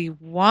have it. We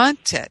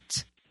want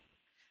it.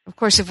 Of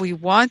course, if we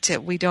want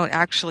it, we don't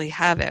actually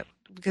have it,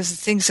 because the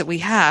things that we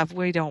have,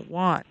 we don't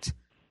want.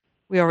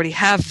 We already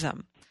have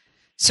them.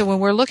 So when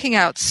we're looking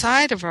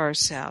outside of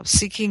ourselves,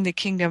 seeking the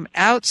kingdom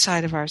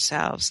outside of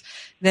ourselves,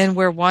 then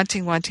we're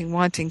wanting,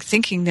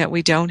 thinking that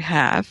we don't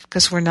have,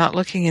 because we're not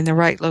looking in the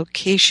right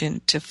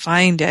location to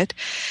find it.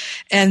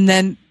 And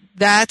then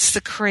that's the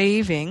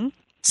craving,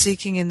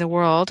 seeking in the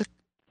world,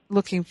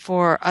 looking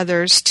for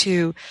others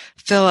to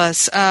fill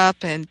us up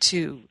and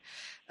to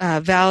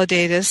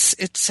validate us,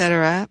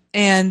 etc.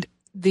 And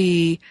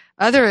the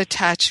other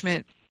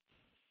attachment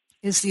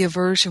is the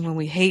aversion, when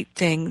we hate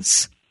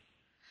things,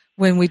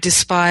 when we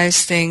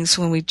despise things,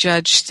 when we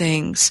judge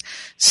things.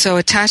 So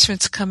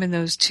attachments come in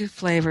those two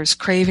flavors,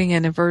 craving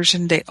and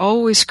aversion. They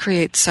always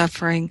create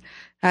suffering.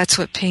 That's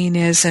what pain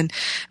is. And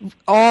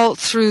all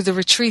through the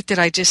retreat that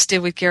I just did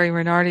with Gary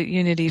Renard at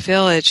Unity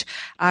Village,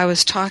 I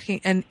was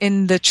talking, and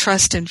in the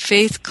Trust and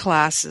Faith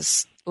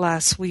classes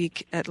last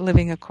week at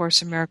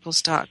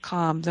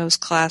livingacourseofmiracles.com, those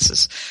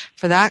classes,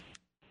 for that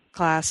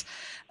class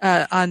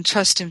on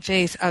Trust and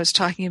Faith, I was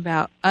talking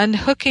about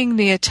unhooking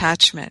the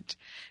attachment.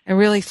 And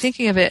really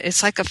thinking of it,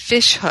 it's like a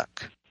fish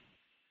hook.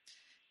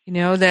 You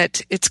know,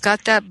 that it's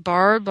got that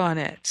barb on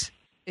it.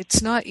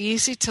 It's not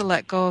easy to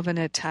let go of an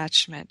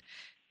attachment.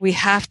 We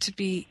have to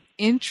be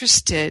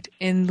interested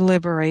in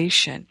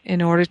liberation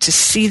in order to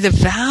see the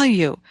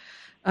value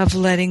of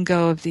letting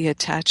go of the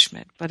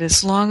attachment. But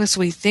as long as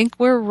we think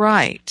we're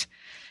right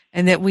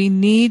and that we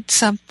need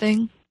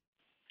something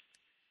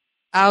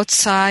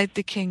outside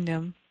the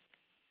kingdom,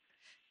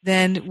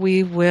 then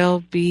we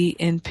will be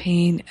in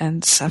pain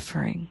and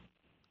suffering.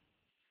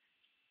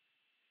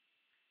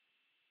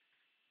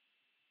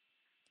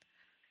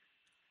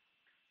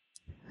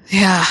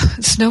 Yeah,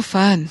 it's no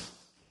fun.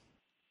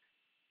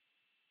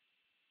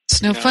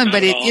 It's no fun,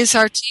 but it is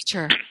our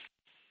teacher.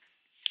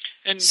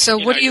 And, so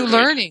what are you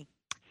learning?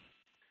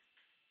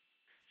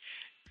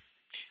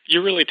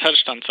 You really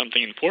touched on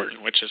something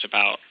important, which is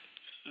about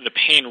the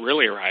pain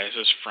really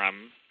arises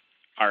from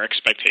our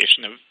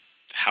expectation of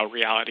how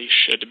reality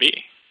should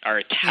be, our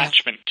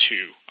attachment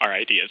to our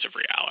ideas of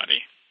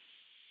reality.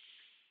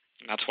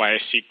 And that's why I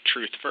seek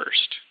truth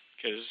first.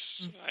 Because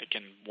I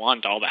can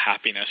want all the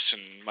happiness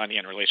and money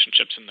and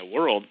relationships in the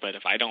world, but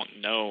if I don't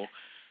know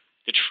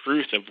the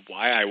truth of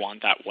why I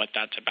want that, what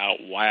that's about,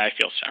 why I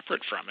feel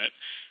separate from it,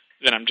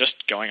 then I'm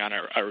just going on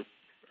a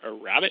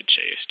rabbit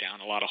chase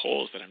down a lot of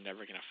holes that I'm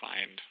never going to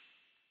find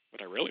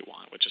what I really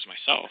want, which is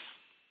myself.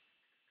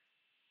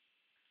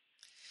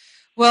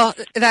 Well,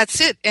 that's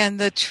it. And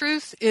the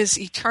truth is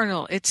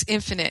eternal. It's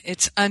infinite.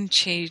 It's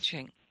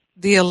unchanging.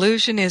 The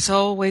illusion is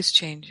always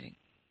changing.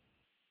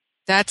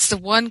 That's the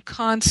one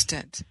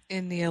constant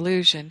in the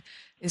illusion,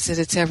 is that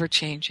it's ever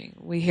changing.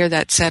 We hear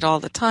that said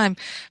all the time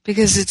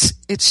because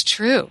it's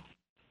true.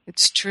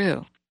 It's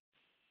true.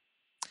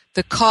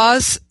 The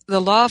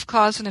law of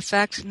cause and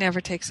effect never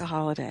takes a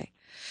holiday.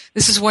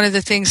 This is one of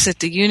the things that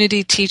the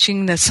Unity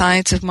teaching, the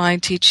Science of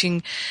Mind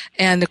teaching,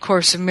 and the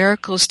Course of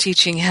Miracles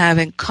teaching have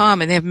in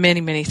common. They have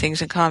many, many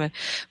things in common.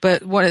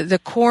 But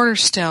the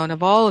cornerstone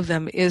of all of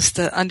them is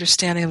the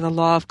understanding of the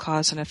law of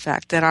cause and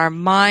effect, that our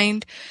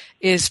mind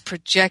is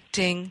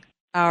projecting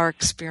our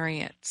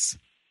experience.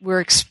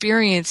 We're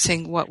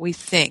experiencing what we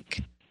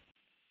think.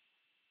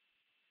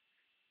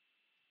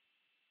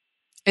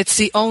 It's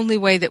the only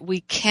way that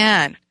we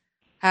can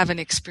have an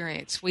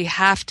experience. We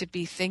have to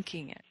be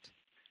thinking it.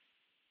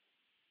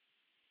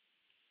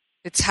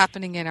 It's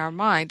happening in our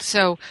mind.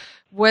 So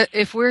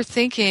if we're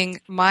thinking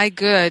my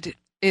good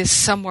is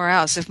somewhere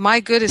else, if my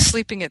good is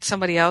sleeping at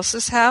somebody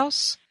else's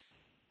house,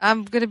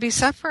 I'm going to be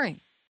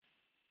suffering.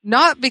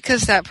 Not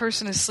because that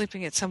person is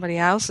sleeping at somebody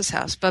else's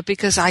house, but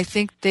because I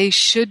think they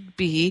should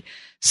be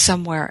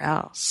somewhere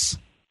else.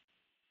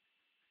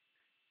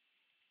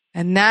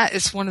 And that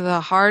is one of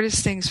the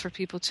hardest things for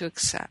people to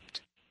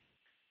accept.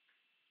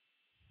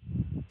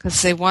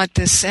 Because they want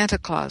this Santa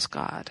Claus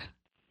God.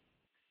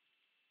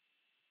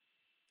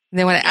 And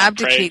they want to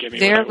abdicate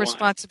their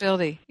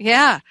responsibility.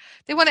 Yeah.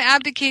 They want to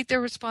abdicate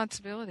their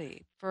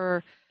responsibility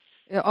for,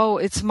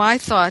 it's my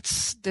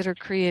thoughts that are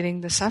creating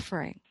the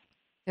suffering.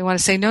 They want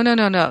to say, no.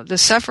 The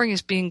suffering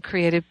is being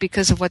created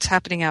because of what's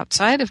happening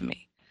outside of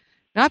me,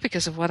 not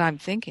because of what I'm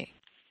thinking,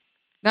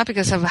 not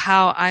because of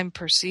how I'm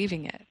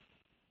perceiving it.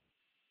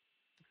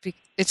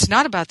 It's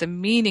not about the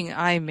meaning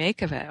I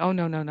make of it. Oh,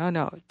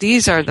 no.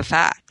 These are the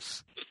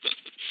facts.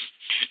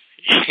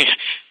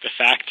 The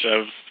facts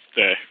of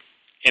the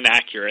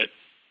inaccurate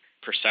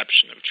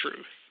perception of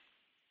truth.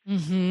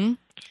 Mm-hmm.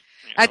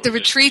 At the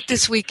retreat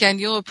this weekend,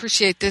 you'll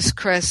appreciate this,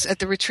 Chris. At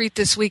the retreat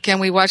this weekend,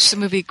 we watched the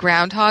movie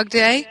Groundhog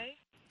Day.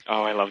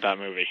 Oh, I love that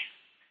movie.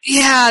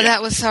 Yeah,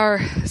 that was our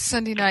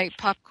Sunday night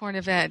popcorn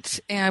event,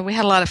 and we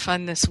had a lot of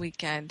fun this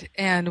weekend.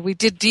 And we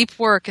did deep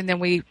work, and then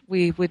we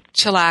would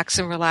chillax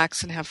and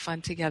relax and have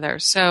fun together.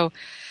 So,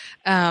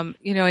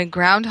 in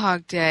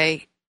Groundhog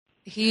Day,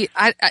 it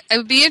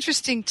would be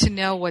interesting to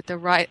know what the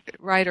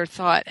writer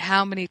thought,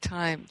 how many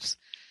times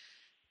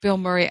Bill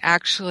Murray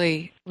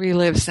actually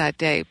relives that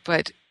day.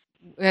 But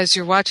as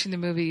you're watching the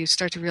movie, you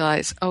start to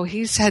realize, oh,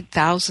 he's had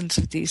thousands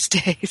of these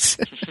days.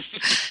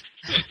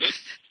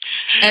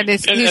 And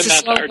he's a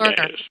slow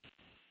learner.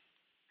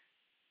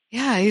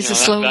 Yeah, he's a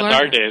slow learner.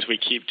 That's our days. We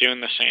keep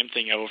doing the same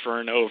thing over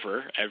and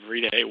over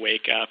every day.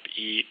 Wake up,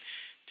 eat,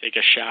 take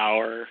a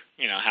shower,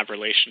 have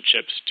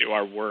relationships, do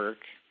our work,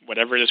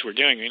 whatever it is we're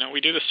doing. We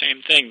do the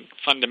same thing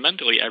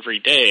fundamentally every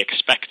day,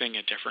 expecting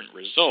a different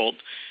result,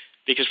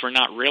 because we're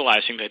not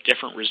realizing that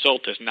different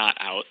result is not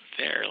out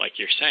there. Like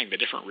you're saying, the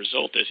different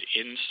result is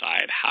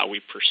inside how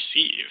we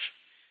perceive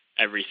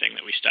everything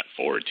that we step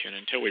forward to. And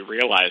until we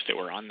realize that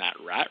we're on that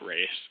rat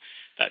race,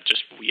 that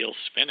just wheel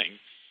spinning,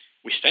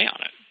 we stay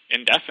on it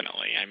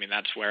indefinitely. I mean,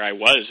 that's where I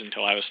was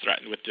until I was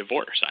threatened with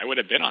divorce. I would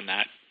have been on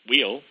that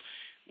wheel,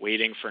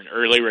 waiting for an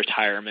early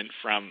retirement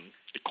from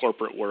the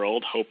corporate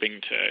world,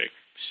 hoping to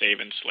save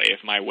and slave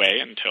my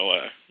way until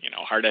a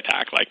heart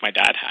attack like my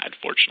dad had.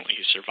 Fortunately,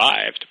 he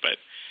survived, but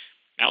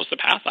that was the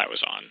path I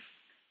was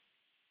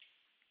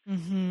on.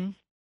 Mm-hmm.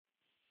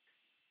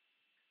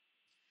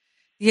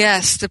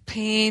 Yes, the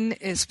pain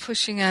is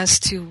pushing us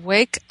to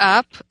wake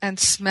up and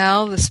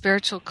smell the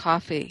spiritual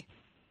coffee.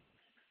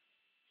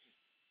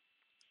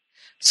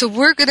 So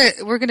we're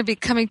gonna be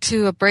coming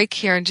to a break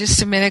here in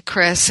just a minute,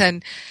 Chris,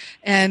 and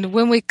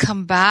when we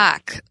come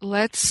back,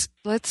 let's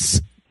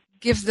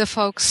give the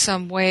folks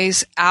some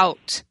ways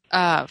out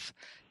of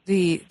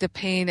the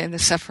pain and the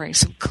suffering,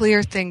 some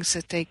clear things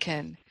that they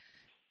can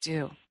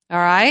do. All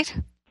right?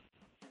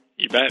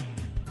 You bet.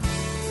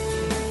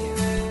 Thank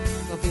you.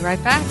 We'll be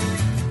right back.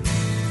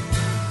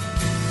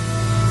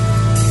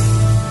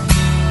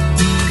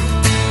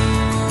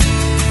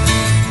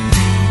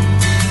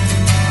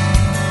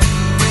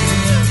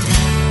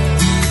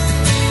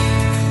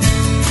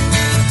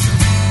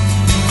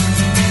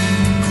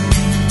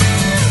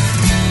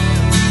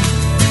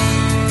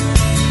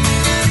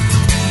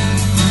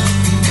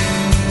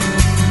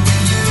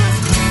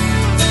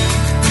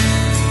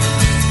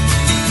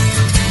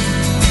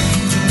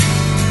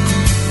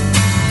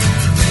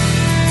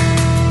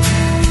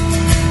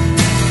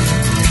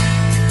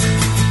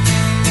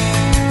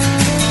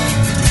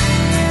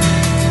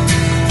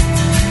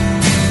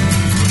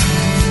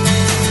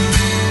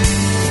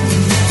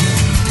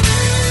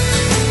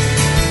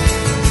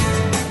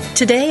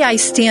 Today I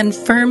stand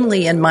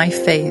firmly in my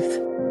faith.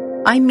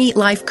 I meet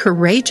life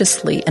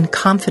courageously and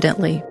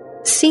confidently,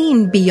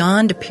 seeing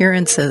beyond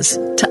appearances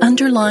to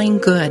underlying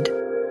good.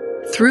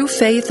 Through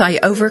faith I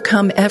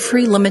overcome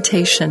every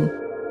limitation.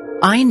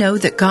 I know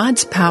that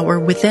God's power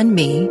within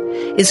me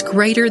is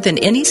greater than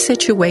any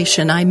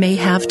situation I may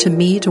have to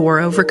meet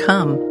or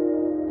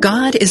overcome.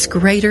 God is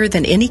greater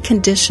than any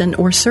condition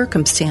or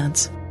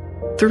circumstance.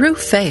 Through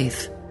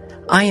faith,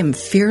 I am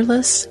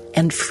fearless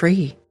and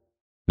free.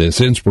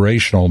 This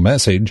inspirational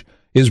message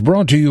is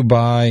brought to you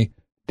by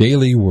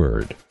Daily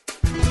Word.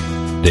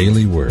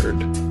 Daily Word.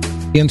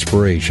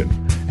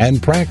 Inspiration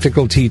and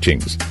practical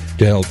teachings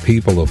to help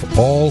people of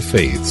all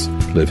faiths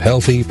live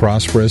healthy,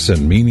 prosperous,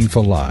 and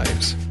meaningful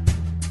lives.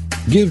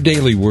 Give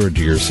Daily Word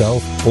to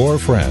yourself or a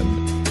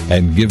friend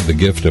and give the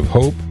gift of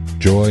hope,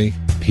 joy,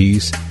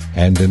 peace,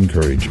 and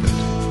encouragement.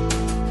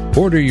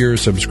 Order your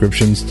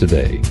subscriptions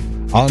today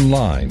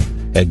online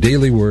at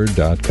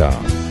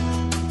dailyword.com.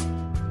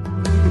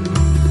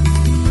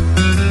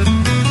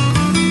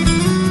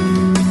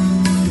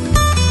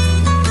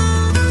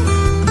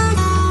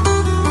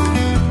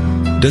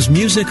 Does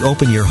music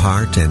open your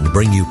heart and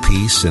bring you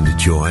peace and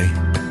joy?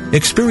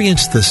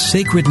 Experience the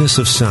sacredness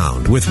of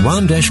sound with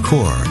Ramdesh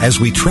Kaur as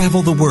we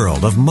travel the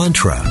world of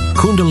mantra,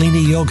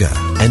 Kundalini Yoga,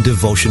 and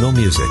devotional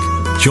music.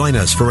 Join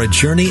us for a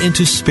journey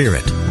into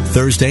spirit,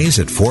 Thursdays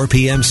at 4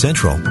 p.m.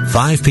 Central,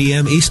 5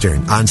 p.m.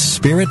 Eastern on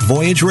Spirit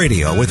Voyage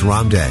Radio with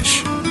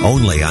Ramdesh.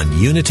 Only on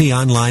Unity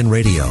Online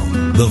Radio,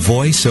 the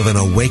voice of an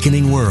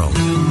awakening world.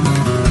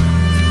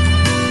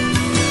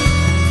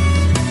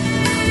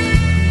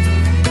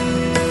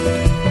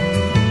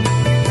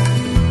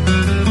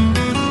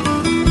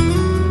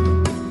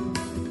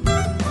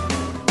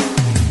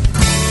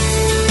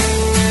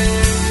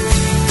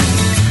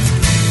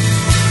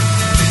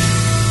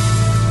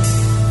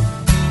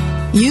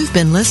 You've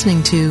been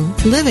listening to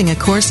Living A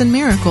Course in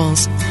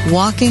Miracles,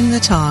 Walking the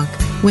Talk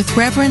with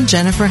Reverend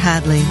Jennifer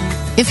Hadley.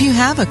 If you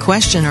have a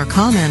question or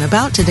comment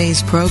about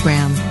today's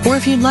program, or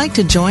if you'd like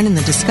to join in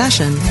the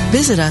discussion,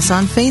 visit us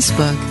on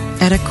Facebook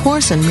at A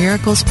Course in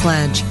Miracles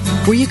Pledge,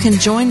 where you can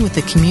join with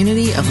the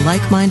community of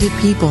like-minded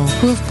people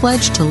who have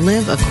pledged to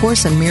live A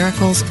Course in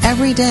Miracles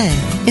every day,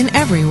 in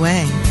every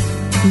way.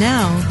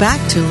 Now,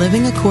 back to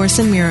Living A Course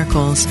in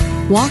Miracles,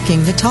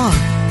 Walking the Talk.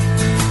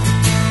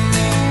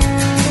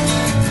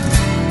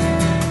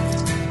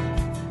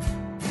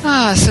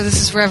 So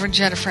this is Reverend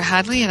Jennifer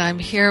Hadley, and I'm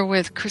here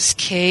with Chris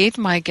Cade,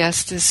 my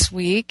guest this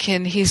week,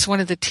 and he's one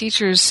of the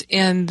teachers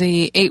in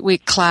the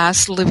 8-week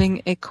class,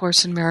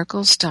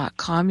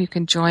 LivingACourseInMiracles.com. You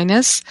can join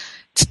us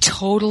It's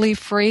totally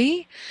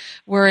free.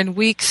 We're in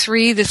week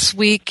 3 this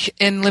week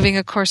in Living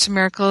A Course in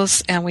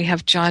Miracles, and we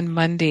have John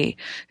Mundy,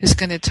 who's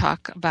going to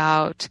talk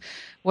about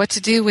what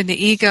to do when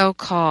the ego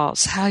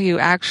calls, how you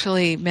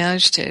actually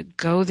manage to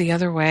go the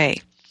other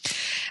way.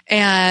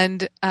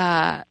 And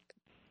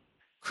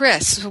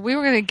Chris, we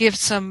were going to give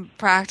some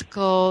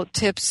practical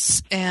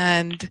tips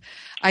and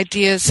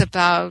ideas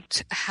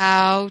about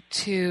how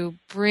to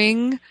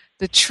bring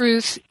the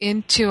truth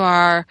into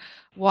our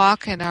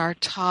walk and our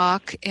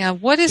talk.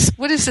 And what is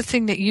the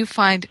thing that you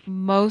find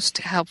most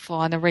helpful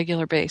on a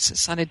regular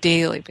basis, on a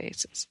daily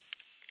basis?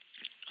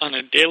 On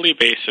a daily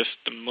basis,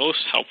 the most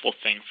helpful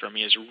thing for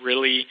me is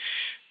really,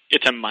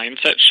 it's a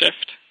mindset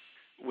shift,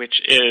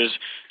 which is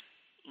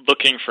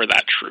looking for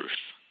that truth.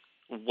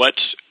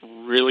 What's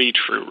really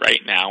true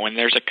right now when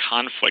there's a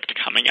conflict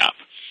coming up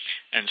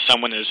and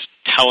someone is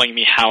telling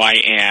me how I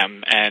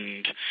am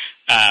and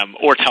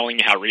or telling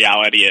me how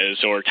reality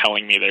is, or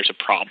telling me there's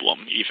a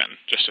problem, even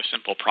just a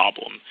simple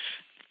problem.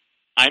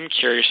 I'm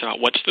curious about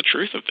what's the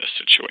truth of this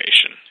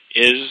situation.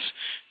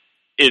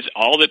 Is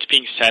all that's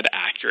being said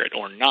accurate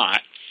or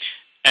not?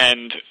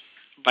 And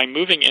by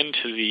moving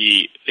into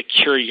the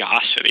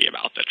curiosity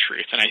about the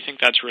truth, and I think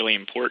that's really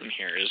important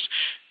here, is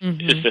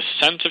this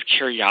sense of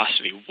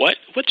curiosity.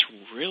 What's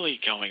really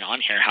going on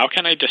here? How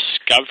can I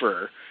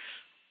discover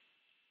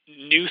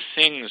new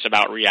things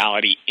about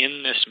reality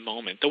in this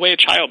moment, the way a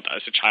child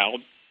does? A child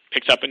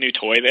picks up a new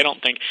toy. They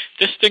don't think,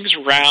 this thing's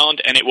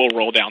round and it will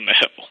roll down the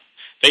hill.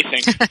 They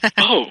think,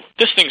 oh,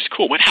 this thing's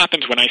cool. What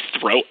happens when I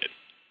throw it?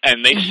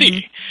 And they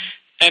see.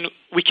 And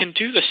we can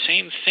do the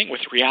same thing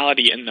with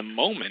reality in the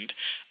moment,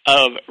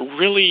 of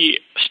really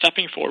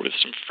stepping forward with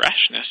some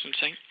freshness and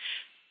saying,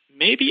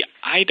 maybe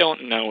I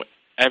don't know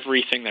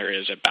everything there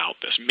is about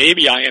this.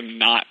 Maybe I am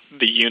not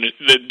the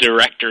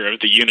director of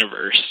the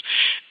universe.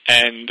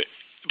 And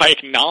by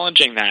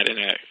acknowledging that in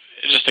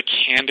just a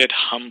candid,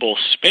 humble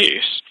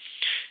space,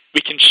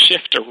 we can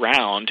shift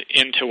around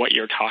into what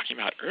you were talking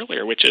about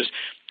earlier, which is,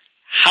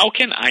 how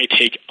can I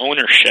take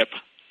ownership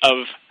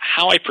of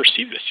how I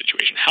perceive this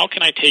situation? How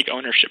can I take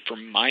ownership for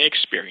my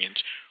experience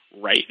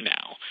right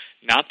now?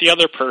 Not the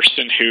other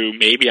person who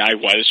maybe I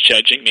was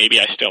judging, maybe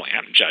I still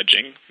am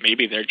judging,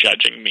 maybe they're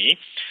judging me.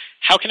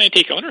 How can I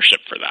take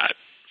ownership for that?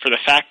 For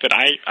the fact that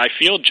I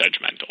feel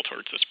judgmental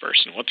towards this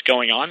person. What's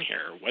going on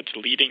here? What's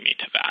leading me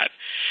to that?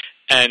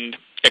 And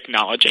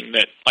acknowledging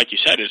that, like you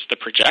said, is the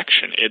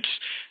projection. It's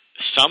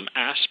some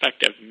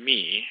aspect of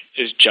me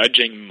is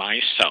judging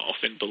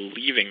myself and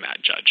believing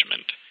that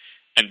judgment.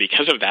 And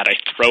because of that, I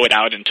throw it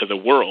out into the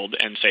world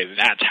and say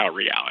that's how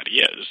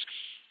reality is.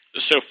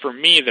 So for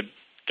me,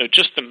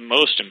 just the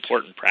most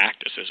important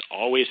practice is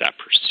always that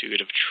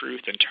pursuit of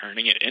truth and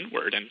turning it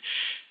inward and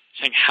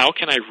saying, how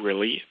can I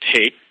really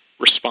take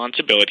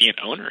responsibility and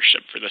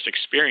ownership for this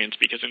experience?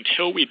 Because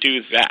until we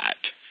do that,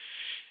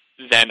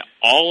 then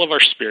all of our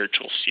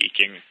spiritual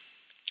seeking,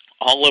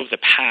 all of the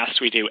paths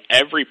we do,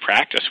 every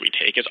practice we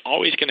take is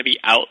always going to be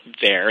out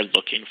there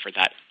looking for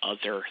that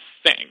other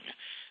thing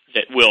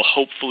that will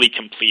hopefully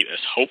complete us,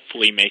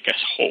 hopefully make us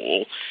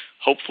whole,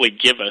 hopefully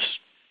give us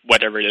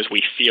whatever it is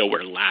we feel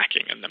we're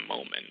lacking in the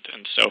moment.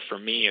 And so for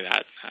me,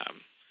 that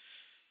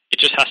it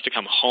just has to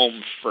come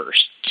home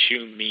first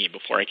to me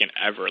before I can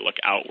ever look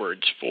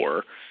outwards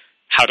for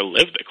how to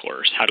live the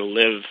Course, how to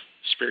live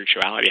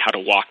spirituality, how to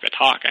walk the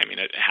talk. I mean,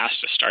 it has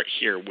to start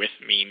here with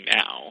me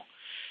now.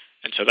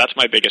 And so that's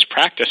my biggest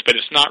practice, but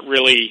it's not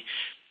really,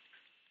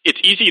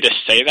 it's easy to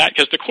say that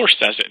because the Course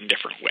says it in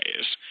different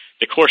ways.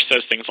 The Course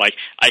says things like,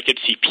 I could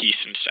see peace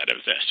instead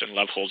of this, and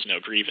love holds no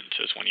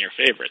grievances, one of your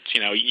favorites.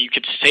 You know, you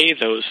could say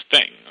those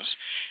things,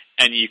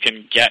 and you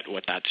can get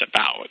what that's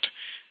about.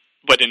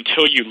 But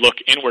until you look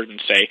inward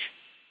and say,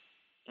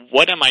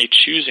 what am I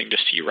choosing to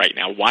see right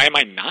now? Why am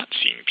I not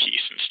seeing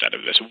peace instead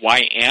of this?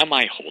 Why am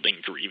I holding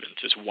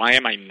grievances? Why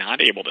am I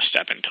not able to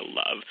step into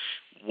love?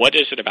 What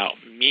is it about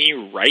me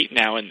right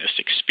now in this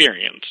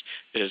experience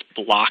that is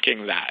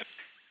blocking that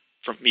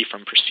from me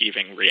from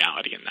perceiving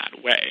reality in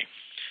that way?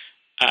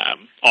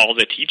 All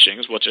the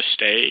teachings will just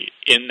stay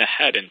in the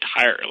head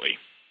entirely.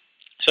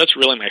 So that's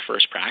really my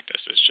first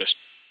practice, is just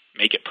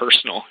make it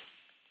personal.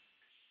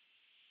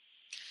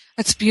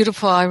 That's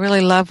beautiful. I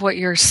really love what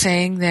you're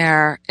saying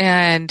there.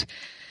 And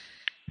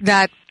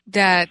that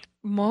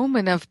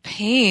moment of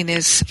pain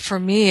is, for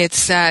me,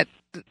 it's that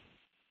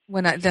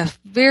when the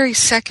very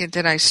second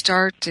that I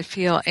start to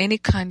feel any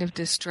kind of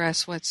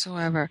distress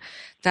whatsoever,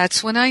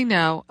 that's when I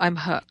know I'm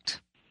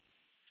hooked.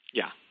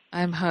 Yeah.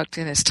 I'm hooked,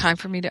 and it's time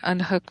for me to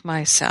unhook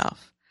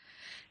myself.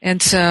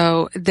 And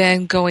so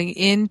then going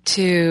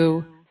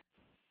into,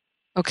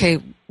 okay,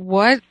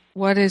 what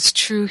is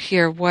true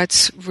here?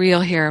 What's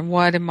real here? And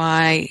what am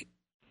I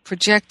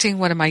projecting?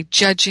 What am I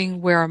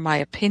judging? Where are my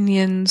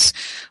opinions?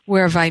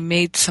 Where have I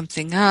made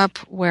something up?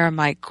 Where am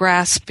I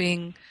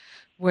grasping?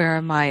 Where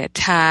am I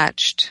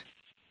attached?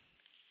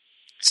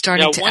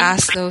 Starting to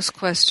ask those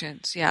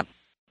questions. Yeah.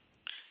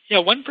 Yeah,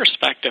 one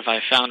perspective I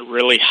found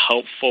really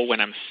helpful when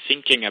I'm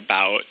thinking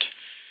about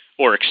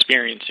or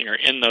experiencing or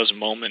in those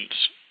moments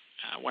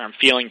where I'm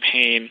feeling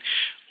pain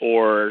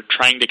or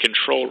trying to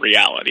control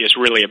reality is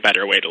really a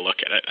better way to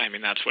look at it. I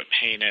mean, that's what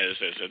pain is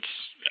it's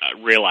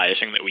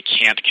realizing that we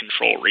can't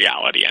control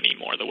reality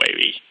anymore the way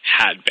we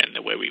had been,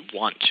 the way we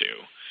want to.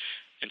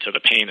 And so the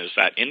pain is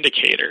that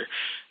indicator.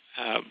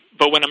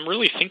 But when I'm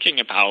really thinking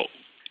about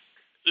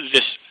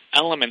this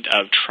element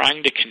of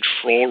trying to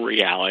control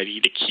reality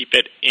to keep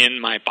it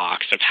in my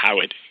box of how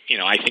it,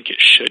 I think it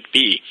should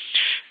be,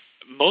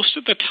 most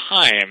of the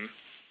time,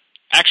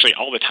 actually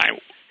all the time,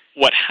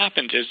 what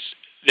happens is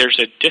there's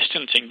a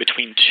distancing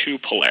between two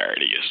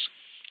polarities.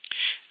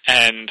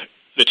 And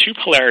the two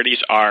polarities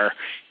are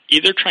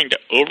either trying to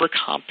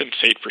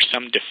overcompensate for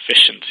some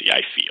deficiency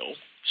I feel.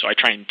 So I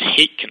try and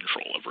take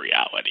control of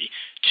reality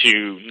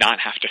to not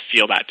have to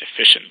feel that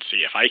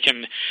deficiency. If I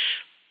can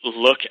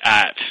look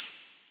at,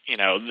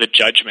 the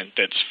judgment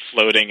that's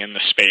floating in the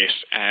space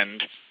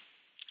and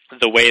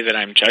the way that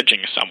I'm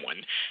judging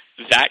someone,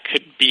 that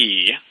could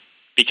be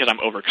because I'm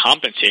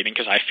overcompensating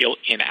because I feel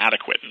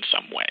inadequate in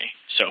some way.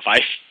 So if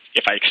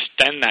I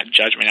extend that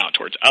judgment out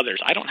towards others,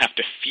 I don't have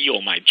to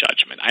feel my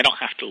judgment. I don't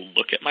have to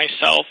look at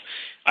myself.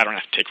 I don't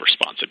have to take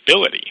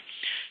responsibility.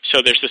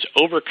 So there's this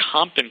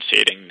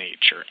overcompensating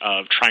nature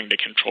of trying to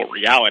control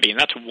reality, and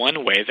that's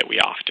one way that we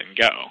often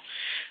go.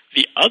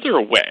 The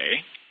other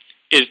way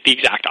is the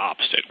exact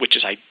opposite, which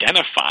is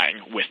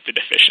identifying with the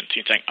deficiency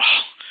and saying,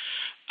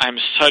 I'm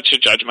such a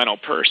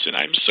judgmental person.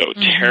 I'm so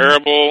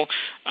terrible.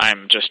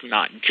 I'm just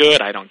not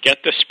good. I don't get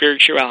the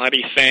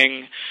spirituality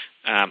thing.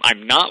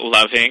 I'm not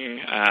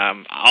loving.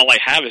 All I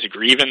have is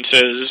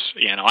grievances.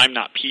 I'm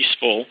not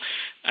peaceful.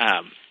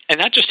 And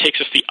that just takes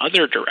us the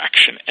other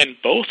direction. And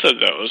both of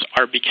those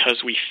are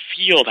because we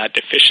feel that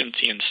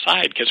deficiency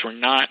inside because we're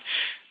not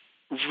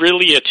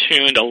really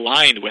attuned,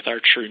 aligned with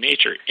our true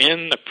nature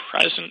in the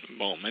present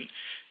moment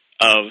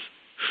of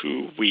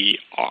who we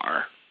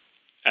are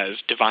as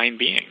divine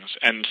beings.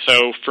 And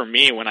so for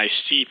me, when I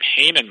see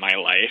pain in my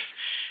life,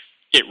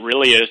 it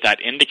really is that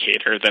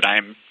indicator that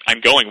I'm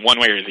going one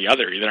way or the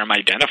other. Either I'm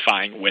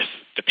identifying with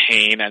the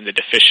pain and the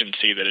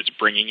deficiency that it's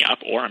bringing up,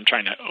 or I'm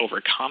trying to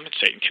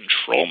overcompensate and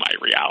control my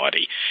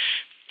reality.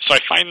 So I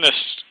find this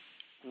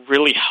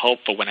really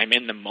helpful when I'm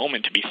in the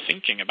moment to be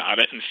thinking about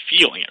it and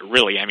feeling it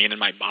really, in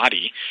my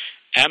body.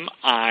 Am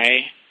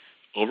I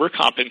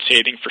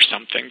overcompensating for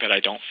something that I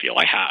don't feel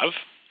I have?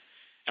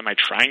 Am I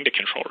trying to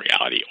control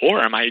reality?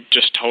 Or am I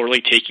just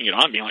totally taking it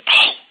on, being like,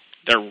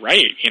 they're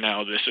right,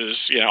 this is,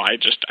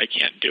 I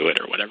can't do it,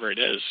 or whatever it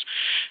is.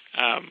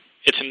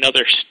 It's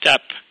another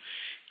step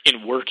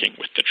in working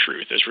with the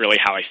truth is really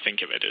how I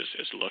think of it,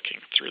 is looking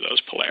through those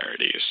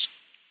polarities.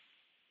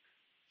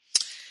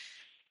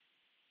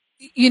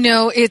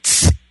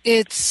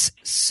 It's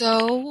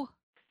so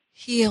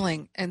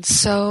healing and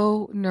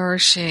so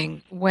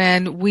nourishing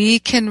when we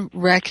can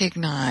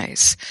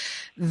recognize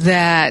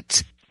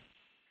that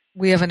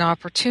we have an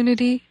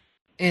opportunity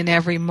in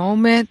every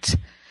moment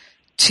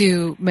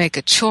to make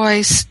a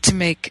choice, to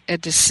make a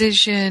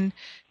decision,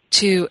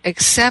 to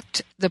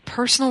accept the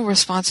personal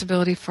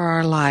responsibility for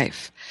our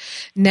life.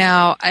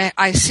 Now,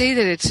 I say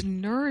that it's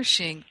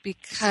nourishing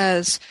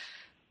because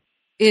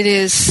it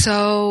is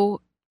so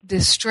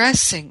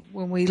distressing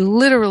when we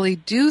literally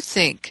do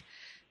think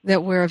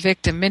that we're a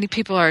victim. Many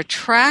people are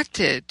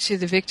attracted to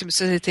the victim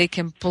so that they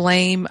can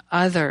blame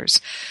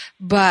others.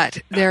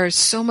 But there is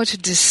so much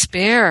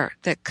despair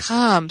that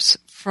comes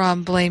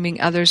from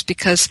blaming others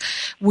because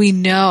we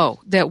know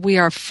that we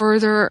are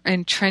further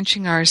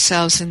entrenching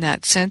ourselves in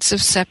that sense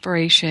of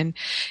separation,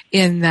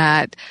 in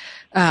that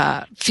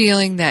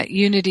feeling that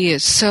unity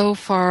is so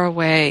far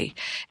away.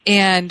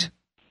 And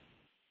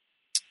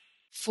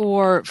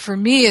for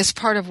me, as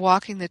part of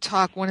walking the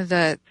talk, one of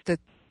the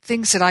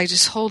things that I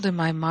just hold in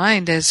my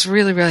mind has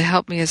really, really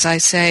helped me is I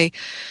say,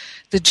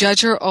 the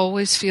judger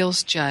always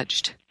feels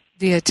judged.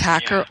 The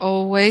attacker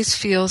always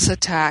feels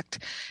attacked.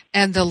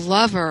 And the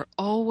lover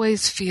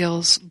always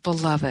feels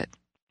beloved.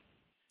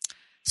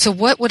 So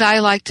what would I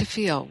like to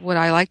feel? Would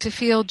I like to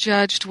feel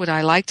judged? Would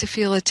I like to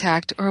feel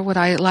attacked? Or would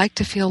I like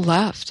to feel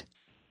loved?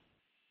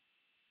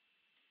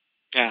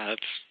 Yeah,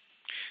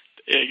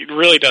 it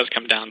really does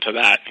come down to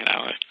that.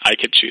 I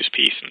could choose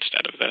peace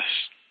instead of this.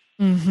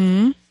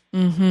 Mm-hmm.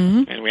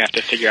 Mm-hmm. And we have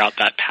to figure out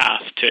that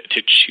path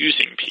to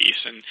choosing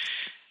peace. And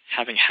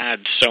having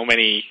had so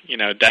many,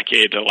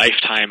 decades, a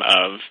lifetime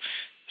of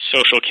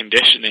social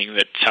conditioning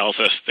that tells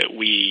us that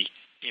we,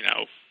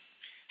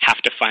 have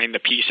to find the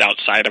peace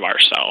outside of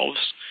ourselves,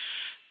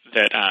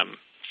 that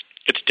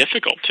it's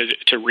difficult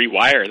to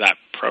rewire that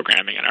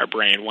programming in our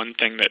brain. One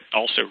thing that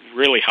also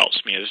really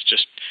helps me is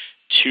just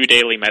 2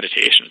 daily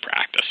meditation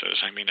practices.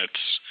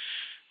 It's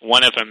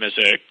one of them is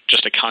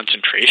just a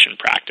concentration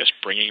practice,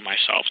 bringing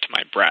myself to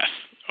my breath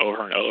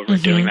over and over,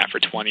 doing that for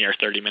 20 or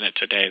 30 minutes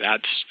a day.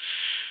 That's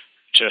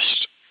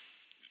just,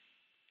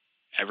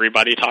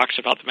 everybody talks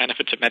about the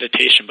benefits of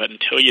meditation, but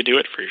until you do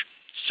it for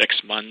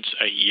 6 months,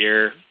 a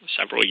year,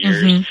 several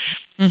years,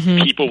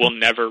 people will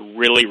never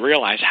really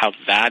realize how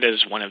that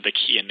is one of the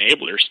key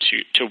enablers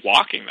to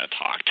walking the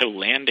talk, to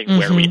landing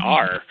where we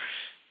are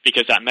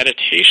Because that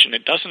meditation,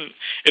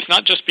 it's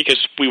not just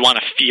because we want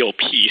to feel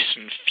peace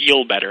and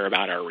feel better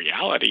about our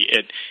reality.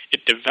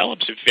 It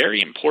develops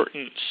very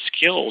important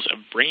skills of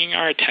bringing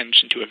our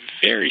attention to a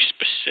very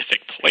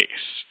specific place.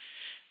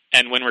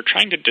 And when we're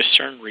trying to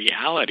discern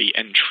reality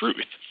and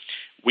truth,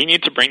 we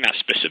need to bring that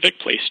specific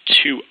place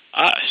to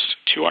us,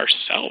 to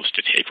ourselves,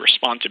 to take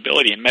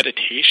responsibility. And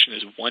meditation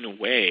is one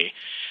way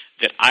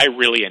that I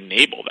really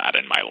enable that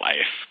in my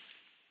life.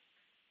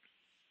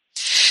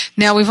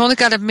 Now, we've only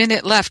got a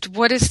minute left.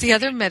 What is the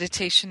other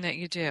meditation that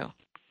you do?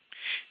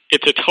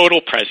 It's a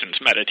total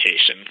presence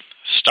meditation,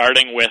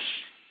 starting with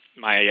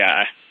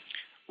my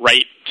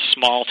right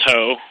small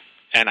toe,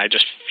 and I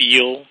just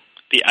feel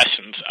the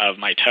essence of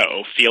my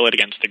toe, feel it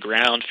against the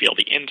ground, feel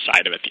the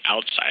inside of it, the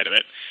outside of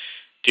it.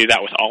 Do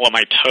that with all of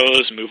my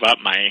toes, move up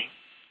my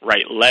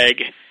right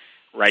leg,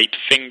 right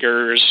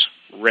fingers,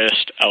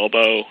 wrist,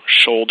 elbow,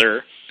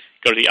 shoulder.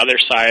 Go to the other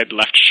side,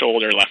 left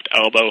shoulder, left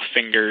elbow,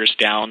 fingers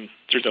down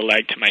through the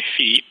leg to my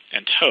feet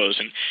and toes,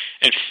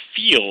 and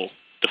feel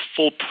the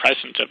full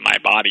presence of my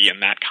body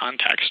in that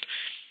context.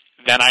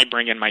 Then I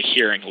bring in my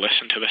hearing,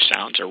 listen to the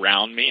sounds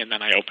around me, and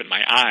then I open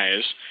my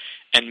eyes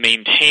and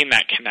maintain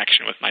that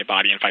connection with my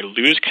body. And if I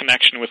lose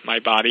connection with my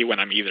body when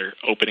I'm either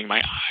opening my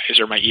eyes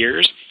or my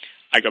ears,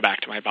 I go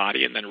back to my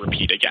body and then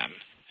repeat again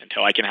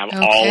until I can have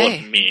all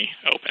of me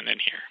open in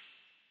here.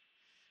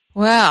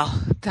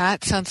 Well,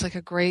 that sounds like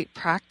a great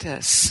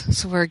practice.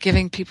 So we're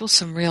giving people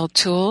some real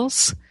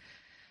tools.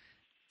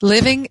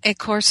 Living A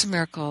Course in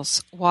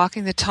Miracles,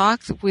 Walking the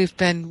Talk. We've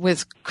been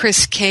with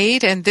Chris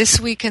Cade, and this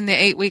week in the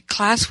 8-week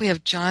class we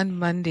have Jon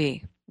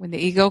Mundy. When the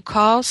Ego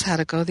Calls, How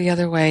to Go the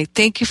Other Way.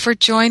 Thank you for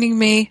joining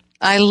me.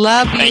 I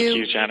love you. Thank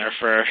you,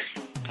 Jennifer.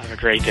 Have a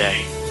great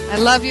day. I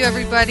love you,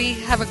 everybody.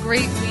 Have a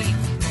great week.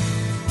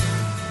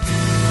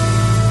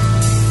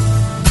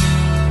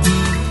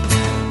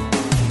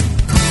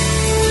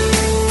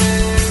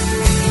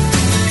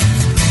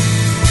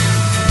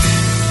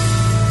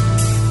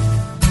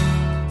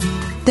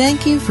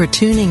 Thank you for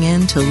tuning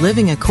in to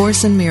Living A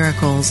Course in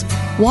Miracles,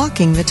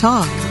 Walking the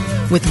Talk,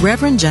 with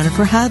Reverend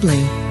Jennifer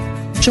Hadley.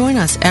 Join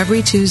us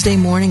every Tuesday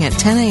morning at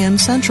 10 a.m.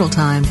 Central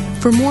Time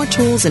for more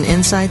tools and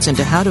insights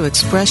into how to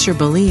express your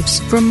beliefs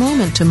from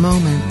moment to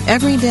moment,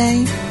 every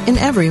day, in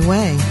every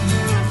way.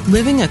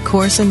 Living A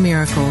Course in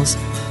Miracles,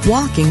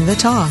 Walking the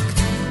Talk,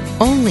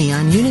 only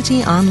on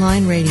Unity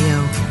Online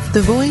Radio,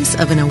 the voice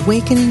of an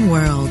awakening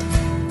world.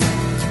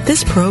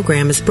 This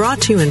program is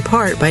brought to you in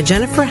part by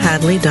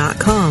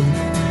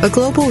JenniferHadley.com, a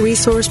global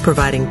resource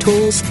providing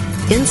tools,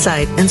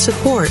 insight, and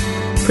support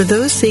for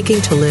those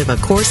seeking to live A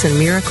Course in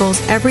Miracles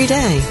every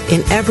day,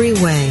 in every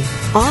way.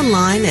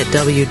 Online at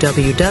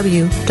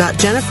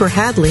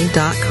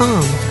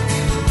www.jenniferhadley.com.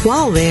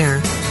 While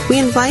there, we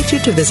invite you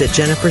to visit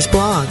Jennifer's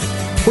blog,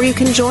 where you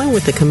can join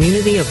with the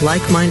community of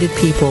like-minded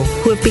people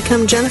who have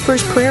become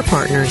Jennifer's prayer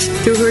partners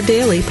through her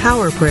daily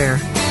power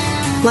prayer.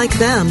 Like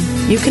them,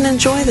 you can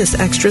enjoy this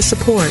extra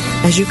support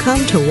as you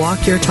come to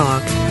walk your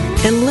talk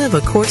and live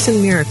A Course in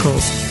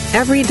Miracles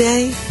every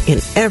day in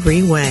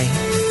every way.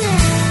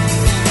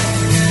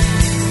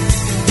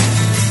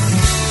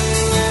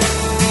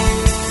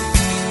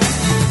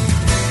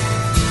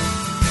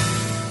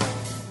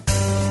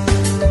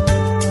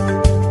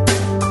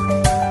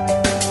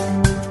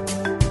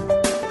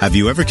 Have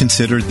you ever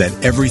considered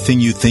that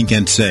everything you think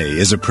and say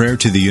is a prayer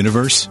to the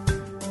universe?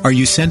 Are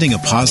you sending a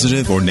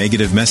positive or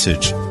negative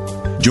message?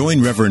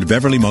 Join Reverend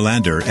Beverly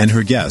Molander and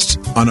her guests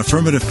on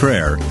Affirmative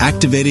Prayer,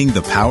 Activating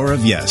the Power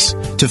of Yes,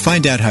 to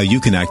find out how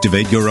you can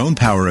activate your own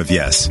power of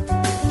yes.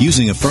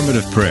 Using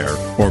affirmative prayer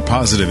or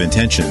positive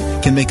intention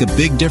can make a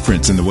big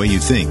difference in the way you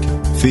think,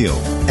 feel,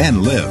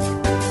 and live.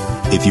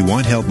 If you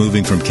want help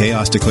moving from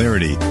chaos to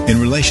clarity in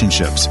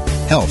relationships,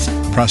 health,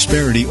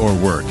 prosperity, or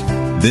work,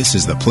 this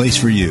is the place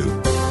for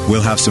you.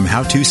 We'll have some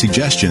how-to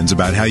suggestions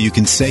about how you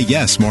can say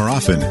yes more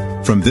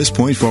often from this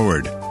point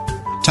forward.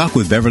 Talk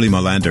with Beverly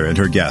Molander and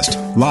her guest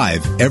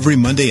live every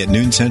Monday at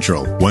noon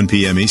Central, 1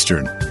 p.m.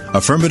 Eastern.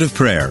 Affirmative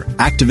Prayer,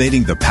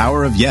 Activating the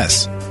Power of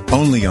Yes.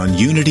 Only on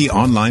Unity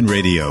Online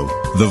Radio,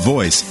 the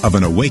voice of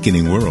an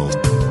awakening world.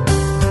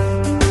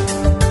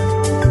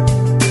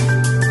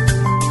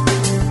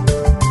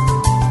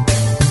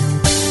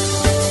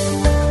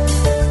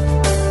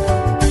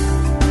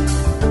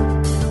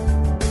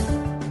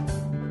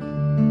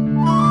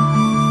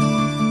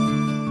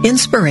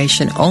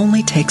 Inspiration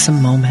only takes a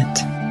moment.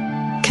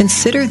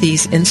 Consider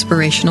these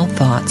inspirational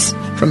thoughts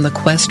from the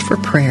Quest for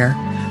Prayer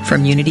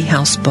from Unity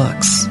House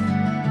Books.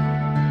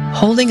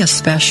 Holding a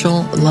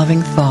special,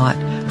 loving thought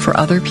for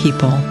other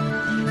people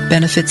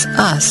benefits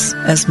us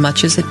as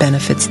much as it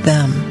benefits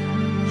them.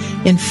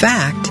 In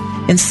fact,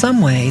 in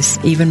some ways,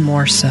 even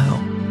more so.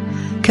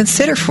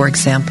 Consider, for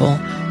example,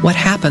 what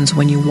happens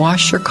when you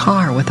wash your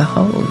car with a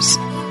hose.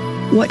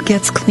 What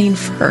gets clean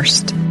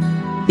first?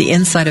 The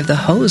inside of the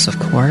hose, of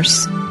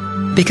course,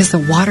 because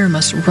the water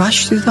must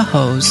rush through the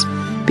hose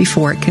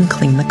before it can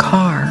clean the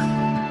car.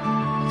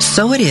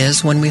 So it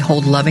is when we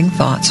hold loving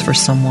thoughts for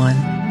someone.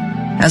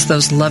 As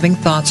those loving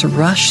thoughts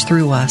rush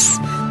through us,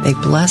 they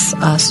bless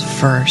us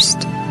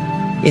first.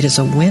 It is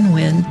a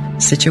win-win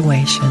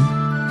situation.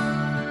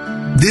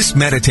 This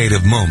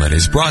meditative moment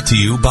is brought to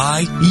you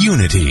by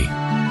Unity.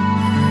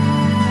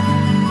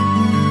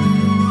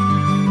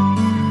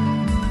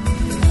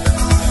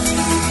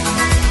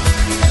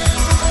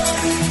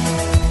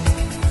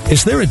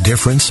 Is there a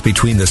difference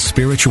between the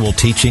spiritual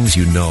teachings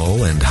you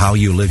know and how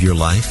you live your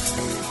life?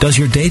 Does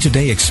your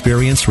day-to-day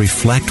experience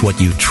reflect what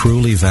you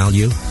truly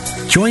value?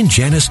 Join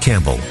Janice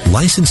Campbell,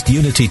 licensed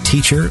Unity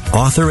teacher,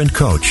 author, and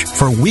coach,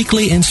 for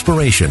weekly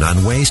inspiration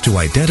on ways to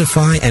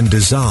identify and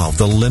dissolve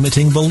the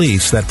limiting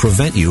beliefs that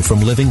prevent you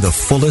from living the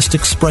fullest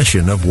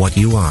expression of what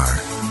you are.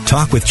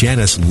 Talk with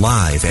Janice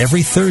live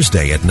every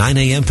Thursday at 9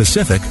 a.m.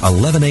 Pacific,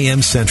 11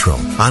 a.m. Central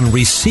on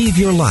Receive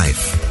Your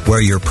Life,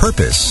 where your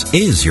purpose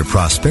is your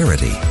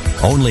prosperity.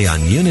 Only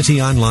on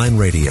Unity Online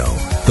Radio,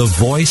 the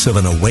voice of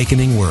an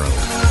awakening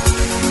world.